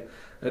Michigan.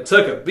 It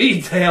took a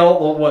beat down,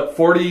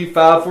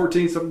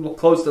 45-14, something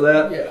close to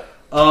that. Yeah.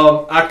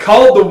 I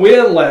called the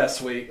win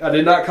last week. I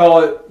did not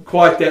call it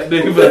quite that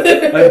big of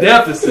a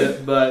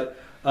deficit, but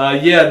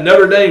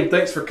Notre Dame,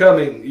 thanks for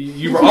coming.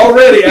 You were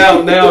already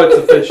out, now it's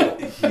official.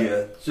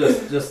 Yeah,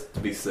 just to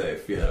be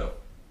safe,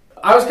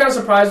 I was kind of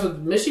surprised with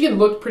Michigan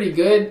looked pretty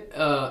good.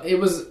 It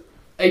was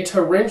a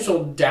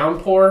torrential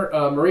downpour.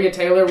 Maria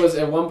Taylor was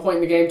at one point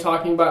in the game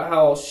talking about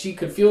how she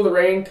could feel the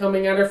rain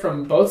coming at her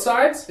from both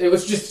sides. It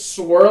was just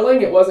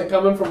swirling. It wasn't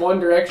coming from one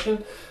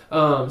direction.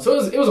 So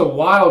it was a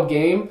wild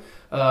game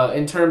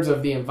in terms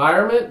of the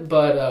environment.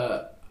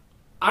 But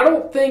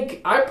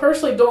I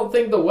personally don't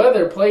think the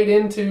weather played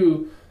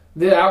into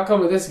the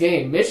outcome of this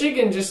game.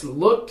 Michigan just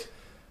looked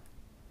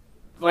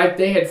like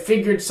they had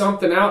figured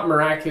something out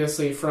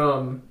miraculously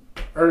from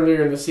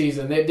earlier in the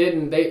season.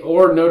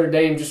 Or Notre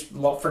Dame just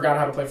forgot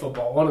how to play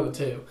football. One of the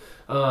two.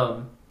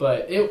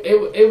 But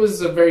it was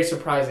a very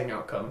surprising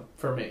outcome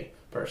for me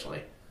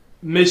personally.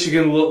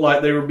 Michigan looked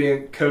like they were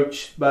being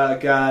coached by a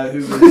guy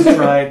who was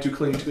trying to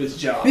cling to his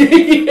job.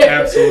 Yeah,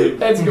 absolutely,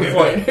 that's a good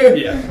point.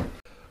 Yeah.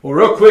 Well,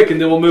 real quick, and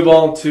then we'll move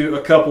on to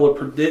a couple of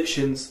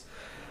predictions.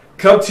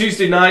 Come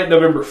Tuesday night,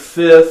 November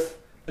 5th,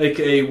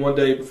 a.k.a. one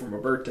day before my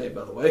birthday,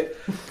 by the way,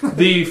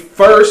 the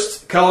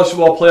first college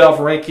football playoff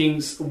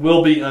rankings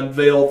will be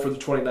unveiled for the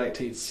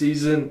 2019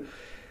 season.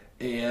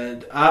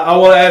 And I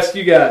want to ask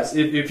you guys,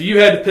 if you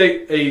had to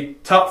pick a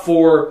top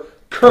four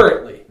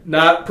currently,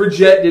 not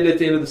projected at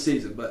the end of the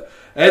season, but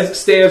as it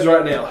stands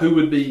right now, who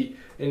would be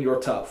in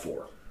your top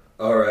four?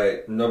 All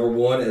right. Number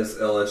 1 is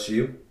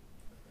LSU.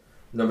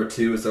 Number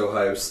 2 is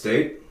Ohio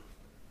State.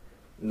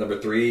 Number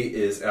 3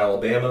 is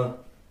Alabama.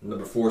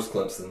 Number 4 is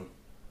Clemson.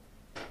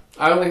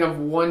 I only have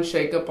one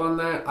shakeup on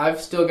that. I've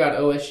still got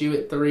OSU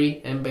at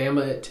 3 and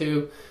Bama at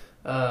 2.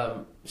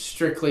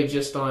 Strictly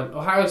just on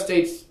Ohio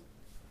State's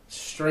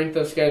strength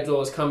of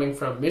schedule is coming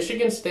from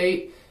Michigan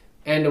State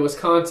and to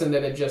Wisconsin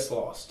that had just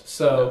lost.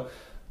 So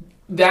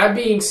that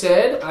being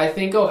said, I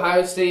think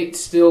Ohio State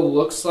still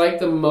looks like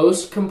the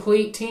most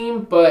complete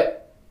team,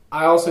 but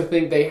I also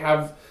think they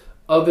have,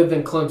 other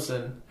than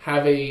Clemson,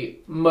 have a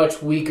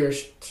much weaker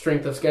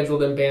strength of schedule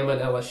than Bama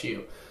and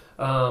LSU.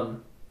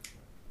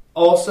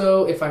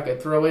 Also, if I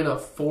could throw in a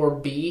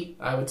 4B,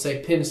 I would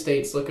say Penn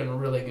State's looking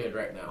really good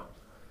right now.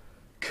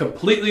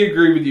 Completely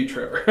agree with you,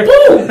 Trevor.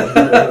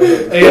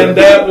 And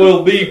that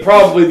will be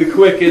probably the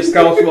quickest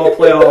college football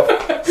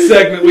playoff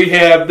segment we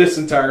have this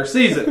entire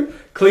season.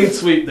 Clean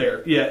sweep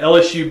there. Yeah,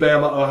 LSU,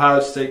 Bama,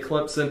 Ohio State,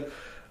 Clemson.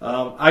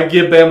 I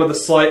give Bama the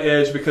slight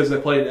edge because they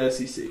played in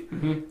SEC.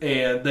 Mm-hmm.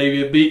 And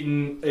they've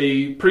beaten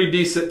a pretty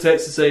decent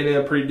Texas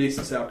A&M, pretty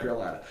decent South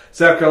Carolina.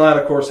 South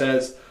Carolina, of course,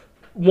 has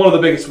one of the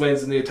biggest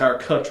wins in the entire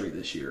country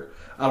this year.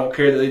 I don't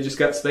care that they just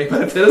got spanked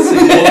by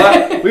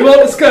Tennessee. We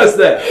won't discuss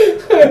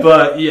that.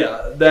 But,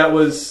 yeah, that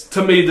was,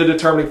 to me, the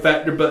determining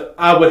factor. But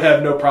I would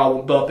have no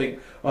problem bumping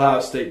Ohio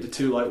State to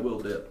 2 like Will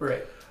did.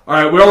 Right. All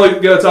right, we're only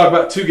going to talk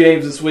about 2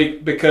 games this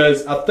week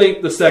because I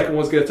think the second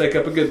one's going to take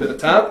up a good bit of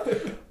time.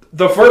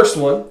 The first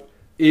one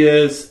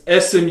is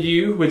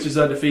SMU, which is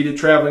undefeated,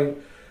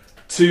 traveling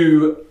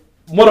to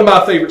one of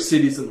my favorite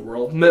cities in the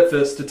world,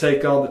 Memphis, to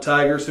take on the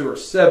Tigers, who are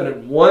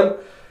 7-1.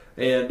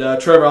 And,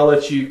 Trevor, I'll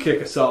let you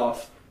kick us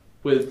off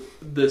with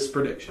this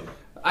prediction.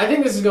 I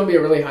think this is going to be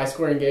a really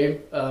high-scoring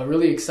game,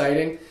 really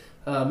exciting.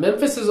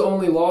 Memphis'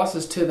 only loss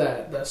is to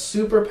the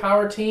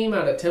superpower team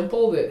out of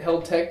Temple that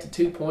held Tech to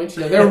 2 points.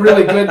 They're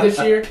really good this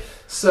year.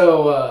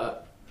 So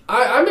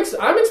I'm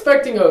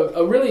expecting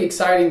a really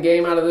exciting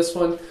game out of this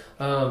one.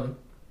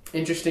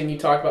 Interesting you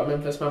talk about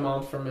Memphis. My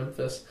mom's from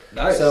Memphis.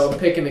 Nice. So I'm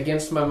picking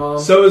against my mom.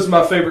 So is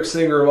my favorite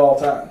singer of all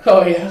time.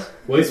 Oh, yeah.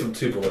 Well, he's from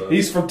Tupelo.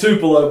 He's from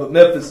Tupelo, but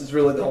Memphis is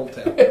really the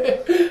hometown.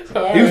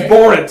 He was Right.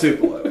 born in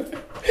Tupelo.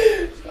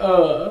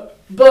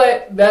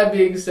 But that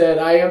being said,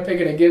 I am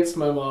picking against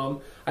my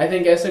mom. I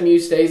think SMU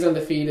stays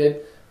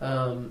undefeated.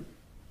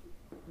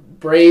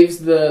 Braves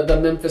the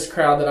Memphis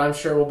crowd that I'm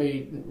sure will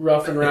be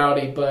rough and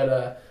rowdy,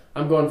 but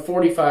I'm going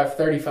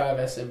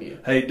 45-35 SMU.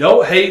 Hey,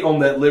 don't hate on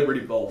that Liberty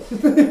Bowl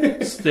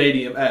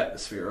stadium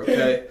atmosphere,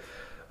 okay?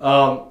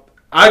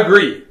 I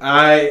agree.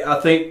 I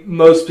think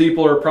most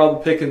people are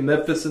probably picking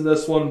Memphis in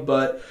this one,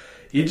 but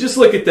you just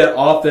look at that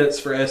offense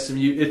for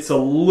SMU, it's a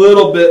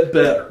little bit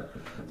better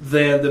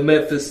than the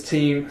Memphis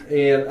team,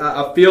 and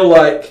I feel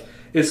like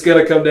it's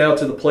going to come down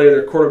to the play of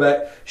their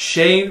quarterback,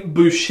 Shane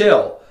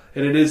Buechele,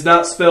 and it is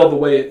not spelled the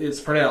way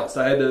it's pronounced.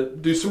 I had to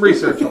do some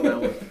research on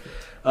that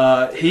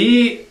one.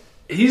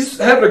 He's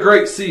having a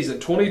great season,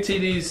 20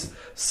 TDs,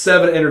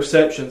 7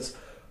 interceptions.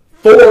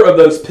 4 of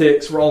those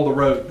picks were on the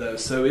road, though,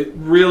 so it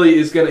really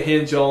is going to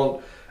hinge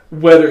on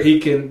whether he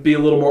can be a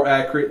little more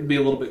accurate and be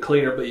a little bit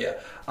cleaner. But, yeah,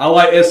 I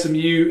like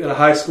SMU in a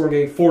high-scoring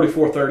game,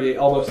 44-38,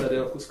 almost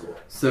identical score.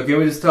 So can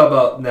we just talk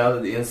about now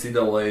that the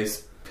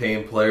NCAA's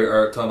paying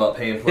players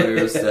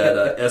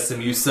that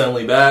SMU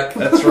suddenly back?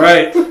 That's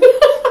right.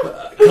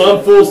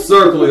 Come full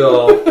circle,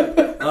 y'all.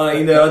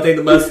 I think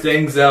the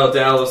Mustangs out of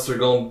Dallas are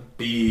going to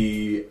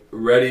be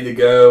ready to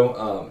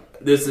go.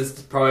 This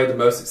is probably the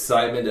most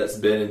excitement that's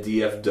been in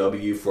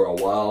DFW for a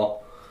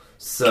while.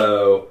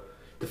 So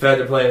the fact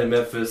they're playing in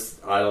Memphis,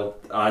 I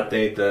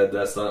think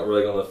that's not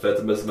really going to affect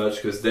them as much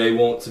because they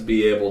want to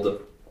be able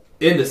to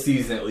end the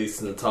season at least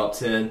in the top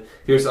 10.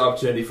 Here's an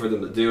opportunity for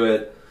them to do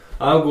it.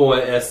 I'm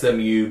going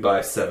SMU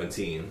by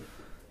 17.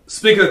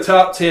 Speaking of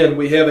top 10,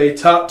 we have a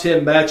top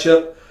 10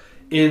 matchup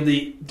in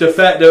the de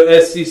facto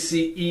SEC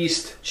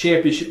East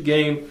championship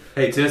game.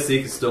 Hey, Tennessee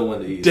can still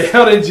win the East.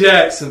 Down in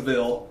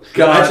Jacksonville.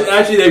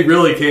 Actually, they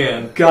really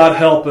can. God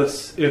help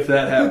us if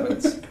that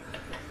happens.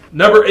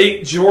 Number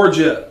 8,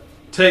 Georgia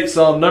takes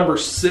on number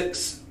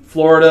 6,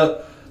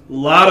 Florida. A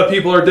lot of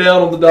people are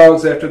down on the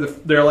Dogs after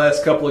their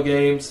last couple of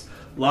games.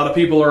 A lot of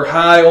people are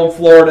high on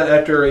Florida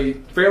after a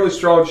fairly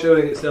strong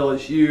showing against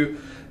LSU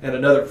and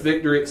another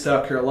victory at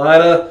South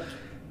Carolina.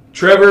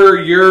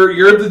 Trevor,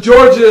 you're the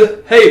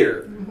Georgia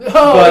hater.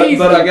 Oh,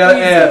 but I got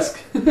to ask,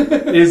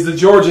 is the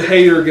Georgia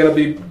hater going to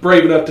be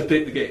brave enough to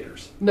pick the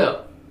Gators?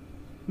 No,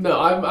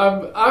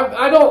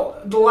 I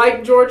don't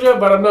like Georgia,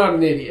 but I'm not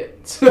an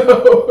idiot.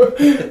 So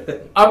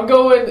I'm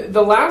going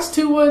the last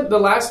two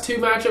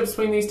matchups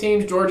between these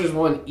teams. Georgia's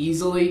won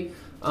easily.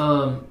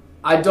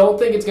 I don't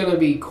think it's going to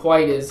be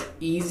quite as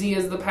easy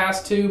as the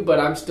past 2, but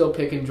I'm still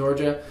picking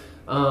Georgia.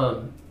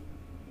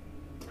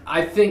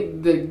 I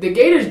think the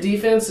Gators'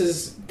 defense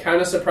is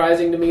kind of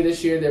surprising to me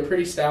this year. They're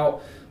pretty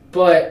stout,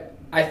 but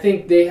I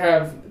think they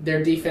have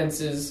their defense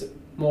is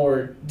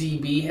more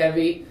DB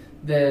heavy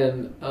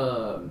than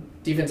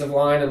defensive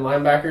line and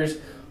linebackers,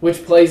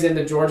 which plays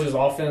into Georgia's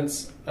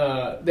offense.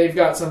 They've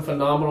got some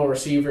phenomenal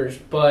receivers,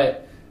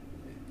 but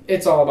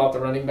it's all about the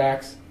running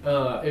backs.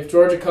 If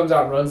Georgia comes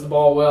out and runs the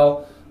ball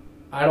well,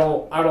 I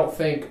don't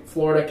think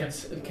Florida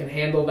can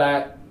handle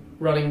that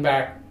running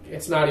back.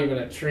 It's not even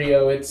a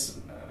trio. It's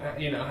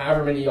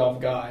however many y'all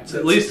have got. It's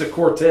at least a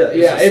quartet.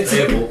 Yeah, it's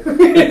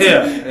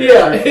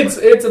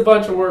it's a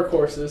bunch of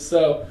workhorses.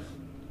 So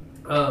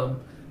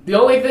The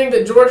only thing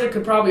that Georgia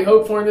could probably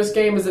hope for in this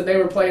game is that they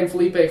were playing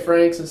Felipe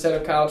Franks instead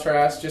of Kyle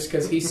Trask, just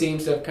because he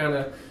seems to have kind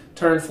of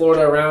turned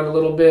Florida around a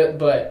little bit.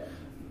 But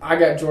I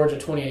got Georgia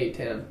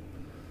 28-10.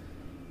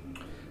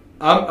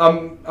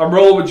 I'm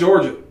rolling with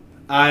Georgia.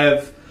 I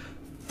have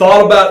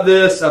thought about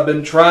this. I've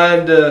been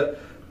trying to,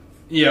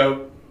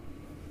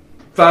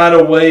 find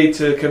a way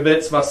to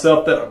convince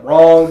myself that I'm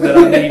wrong, that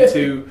I need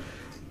to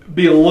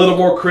be a little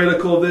more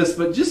critical of this.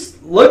 But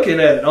just looking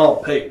at it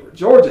on paper,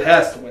 Georgia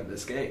has to win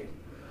this game.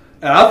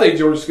 And I think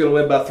Georgia's going to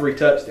win by 3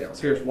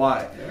 touchdowns. Here's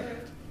why.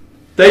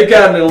 They've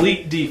got an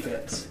elite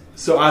defense.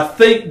 So I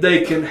think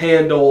they can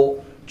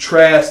handle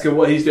Trask and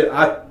what he's doing.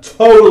 I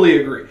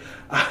totally agree.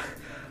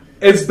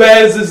 As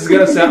bad as this is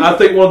going to sound, I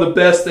think one of the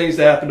best things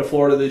to happen to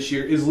Florida this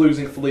year is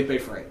losing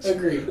Felipe Franks.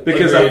 Agreed.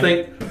 Because I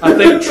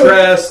think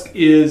Trask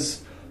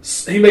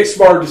he makes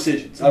smarter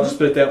decisions. I'll just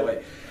put it that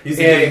way. He's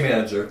a game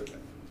manager.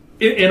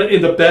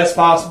 In the best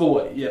possible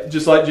way. Yeah,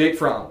 just like Jake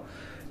Fromm.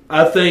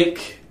 I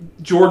think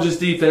Georgia's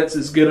defense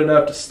is good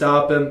enough to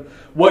stop him.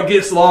 What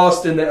gets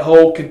lost in that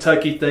whole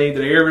Kentucky thing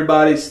that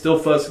everybody's still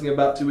fussing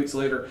about 2 weeks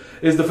later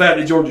is the fact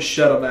that Georgia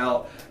shut them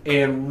out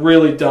and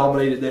really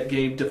dominated that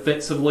game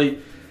defensively.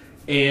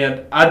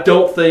 And I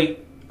don't think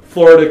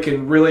Florida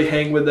can really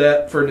hang with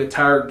that for an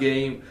entire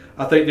game.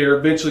 I think they're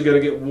eventually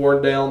going to get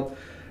worn down.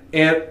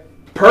 And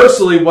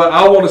personally, what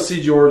I want to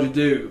see Georgia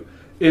do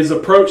is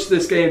approach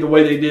this game the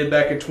way they did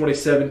back in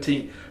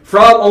 2017.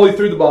 Fromm only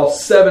threw the ball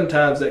 7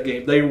 times that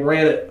game. They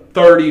ran it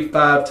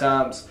 35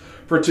 times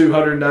for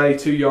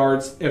 292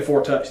 yards and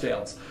 4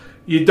 touchdowns.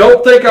 You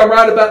don't think I'm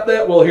right about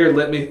that? Well, here,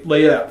 let me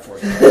lay it out for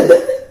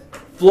you.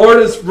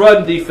 Florida's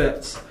run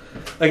defense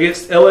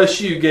against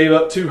LSU gave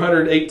up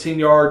 218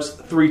 yards,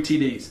 3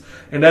 TDs.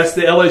 And that's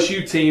the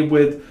LSU team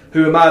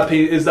who, in my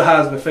opinion, is the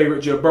Heisman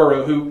favorite, Joe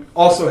Burrow, who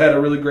also had a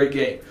really great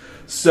game.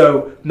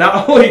 So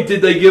not only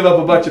did they give up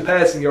a bunch of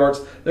passing yards,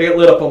 they got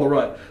lit up on the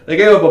run. They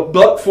gave up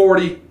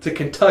 $140 to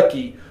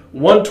Kentucky,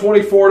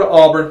 124 to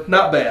Auburn,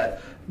 not bad.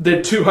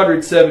 Then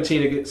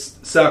 217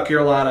 against South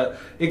Carolina,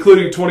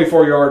 including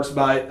 24 yards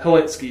by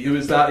Helinski, who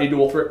is not a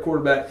dual threat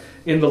quarterback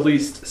in the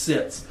least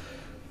sense.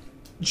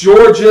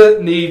 Georgia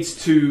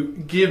needs to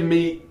give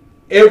me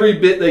every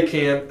bit they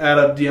can out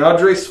of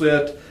DeAndre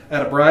Swift,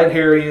 out of Brian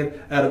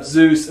Herrien, out of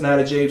Zeus, and out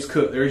of James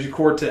Cook. There's your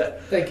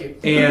quartet. Thank you.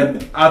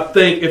 And I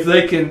think if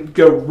they can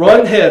go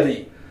run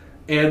heavy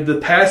and the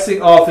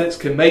passing offense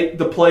can make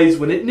the plays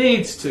when it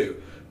needs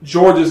to,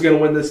 Georgia's going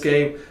to win this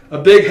game. A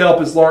big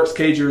help is Lawrence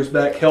Cager is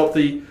back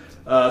healthy,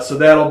 so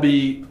that'll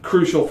be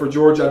crucial for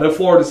Georgia. I know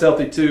Florida's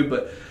healthy too,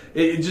 but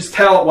just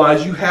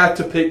talent-wise, you have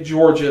to pick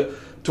Georgia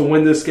to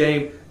win this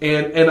game.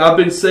 And I've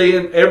been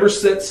saying ever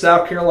since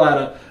South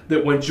Carolina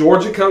that when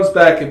Georgia comes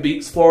back and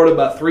beats Florida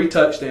by 3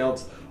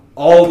 touchdowns,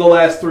 all of the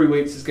last 3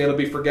 weeks is going to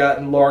be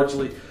forgotten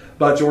largely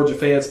by Georgia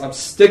fans. I'm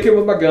sticking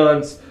with my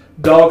guns.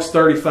 Dogs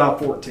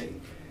 35-14.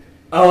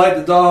 I like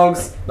the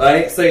Dogs, but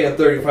I ain't saying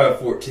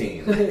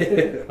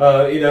 35-14.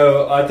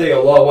 I think a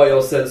lot of what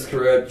y'all said is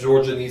correct.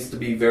 Georgia needs to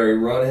be very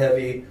run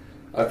heavy.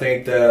 I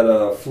think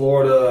that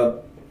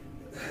Florida,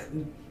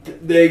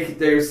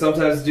 they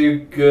sometimes do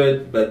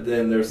good, but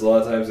then there's a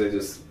lot of times they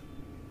just,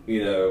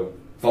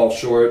 fall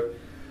short.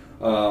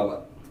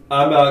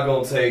 I'm not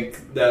going to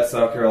take that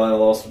South Carolina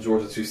loss from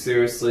Georgia too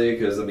seriously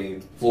because,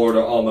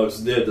 Florida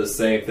almost did the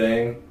same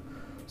thing.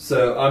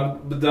 So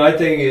my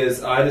thing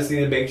is I just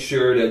need to make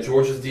sure that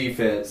Georgia's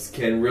defense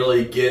can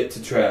really get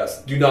to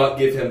Trask. Do not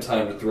give him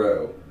time to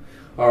throw.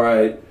 All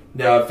right.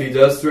 Now, if he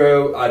does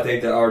throw, I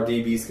think that our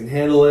DBs can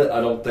handle it. I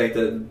don't think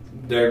that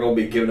they're going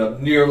to be giving up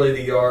nearly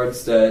the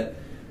yards that,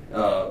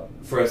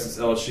 for instance,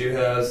 LSU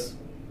has.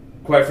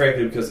 Quite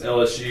frankly, because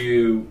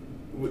LSU,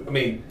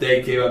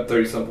 they gave up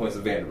 30-some points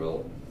at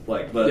Vanderbilt.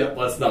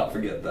 Let's not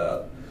forget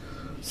that.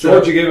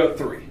 Georgia gave up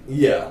 3.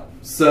 Yeah.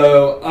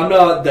 So I'm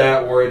not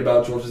that worried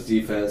about Georgia's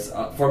defense.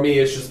 For me,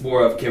 it's just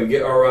more of can we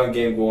get our run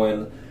game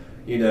going?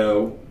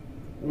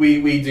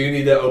 We do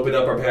need to open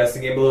up our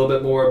passing game a little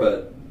bit more,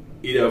 but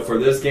for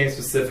this game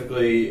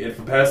specifically, if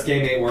the pass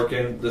game ain't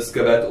working, just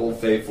go back to Old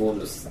Faithful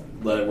and just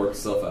let it work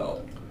itself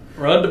out.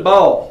 Run the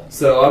ball.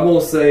 So I'm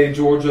going to say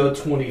Georgia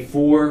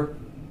 24,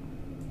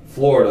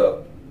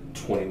 Florida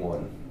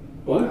 21.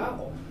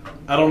 Wow.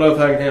 I don't know if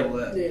I can handle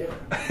that. Yeah.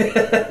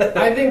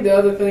 I think the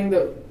other thing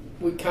that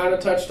we kind of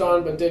touched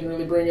on but didn't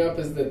really bring up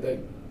is that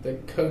the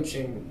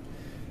coaching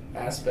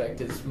aspect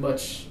is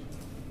much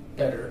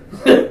better.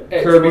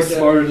 Kirby's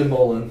smarter than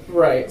Mullen.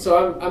 Right.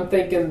 So I'm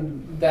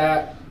thinking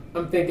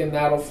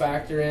that'll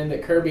factor in,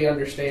 that Kirby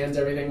understands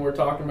everything we're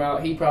talking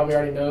about. He probably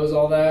already knows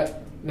all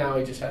that. Now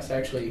he just has to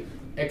actually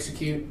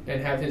execute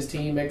and have his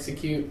team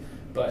execute.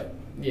 But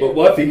yeah. But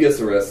what if he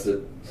gets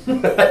arrested?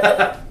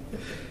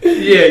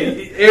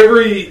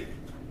 Yeah,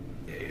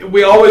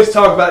 we always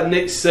talk about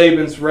Nick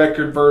Saban's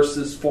record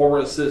versus former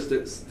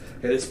assistants,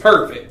 and it's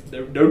perfect.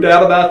 There's no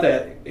doubt about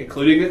that,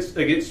 including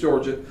against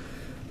Georgia.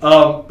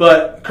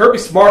 But Kirby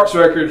Smart's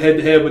record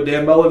head-to-head with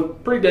Dan Mullen,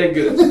 pretty dang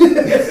good.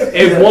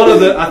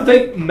 And I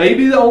think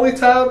maybe the only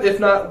time, if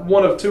not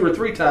one of 2 or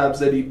 3 times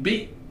that he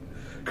beat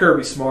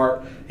Kirby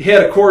Smart, he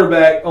had a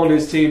quarterback on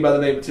his team by the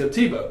name of Tim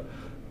Tebow,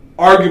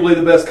 arguably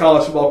the best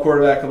college football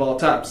quarterback of all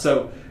time.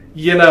 So,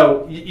 you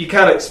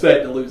kind of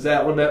expect to lose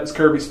that one. That was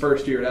Kirby's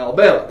first year at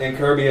Alabama. And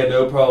Kirby had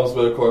no problems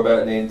with a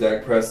quarterback named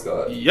Dak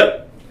Prescott.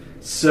 Yep.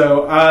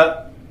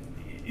 So,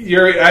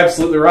 you're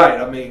absolutely right.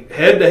 I mean,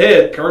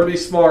 head-to-head, Kirby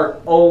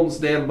Smart owns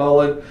Dan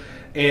Mullen.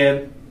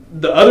 And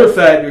the other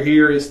factor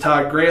here is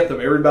Todd Grantham.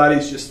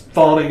 Everybody's just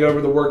fawning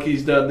over the work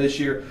he's done this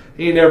year.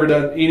 He ain't never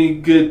done any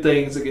good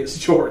things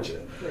against Georgia.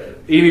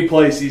 Any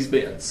place he's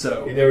been.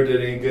 So he never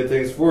did any good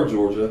things for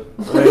Georgia.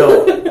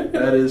 Well,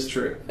 that is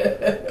true.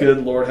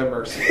 Good Lord have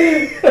mercy.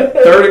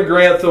 3rd and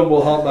Grantham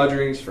will haunt my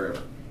dreams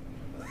forever.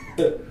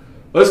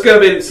 Well, it's going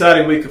to be an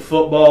exciting week of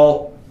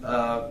football.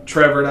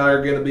 Trevor and I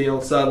are going to be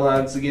on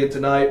sidelines again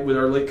tonight with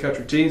our Lake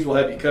Country teams. We'll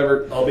have you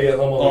covered. I'll be at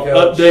home on the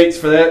couch. Updates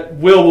for that.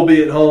 Will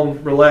be at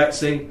home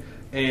relaxing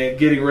and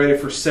getting ready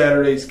for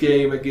Saturday's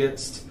game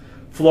against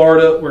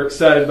Florida. We're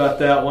excited about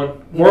that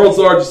one. World's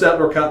largest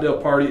outdoor cocktail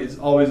party is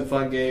always a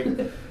fun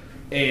game.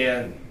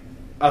 And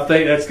I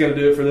think that's going to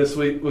do it for this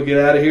week. We'll get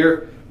out of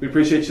here. We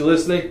appreciate you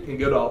listening, and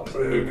go Dogs.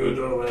 Good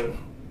job, man.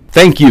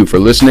 Thank you for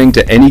listening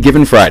to Any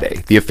Given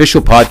Friday, the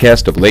official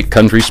podcast of Lake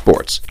Country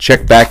Sports.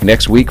 Check back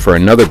next week for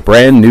another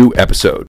brand new episode.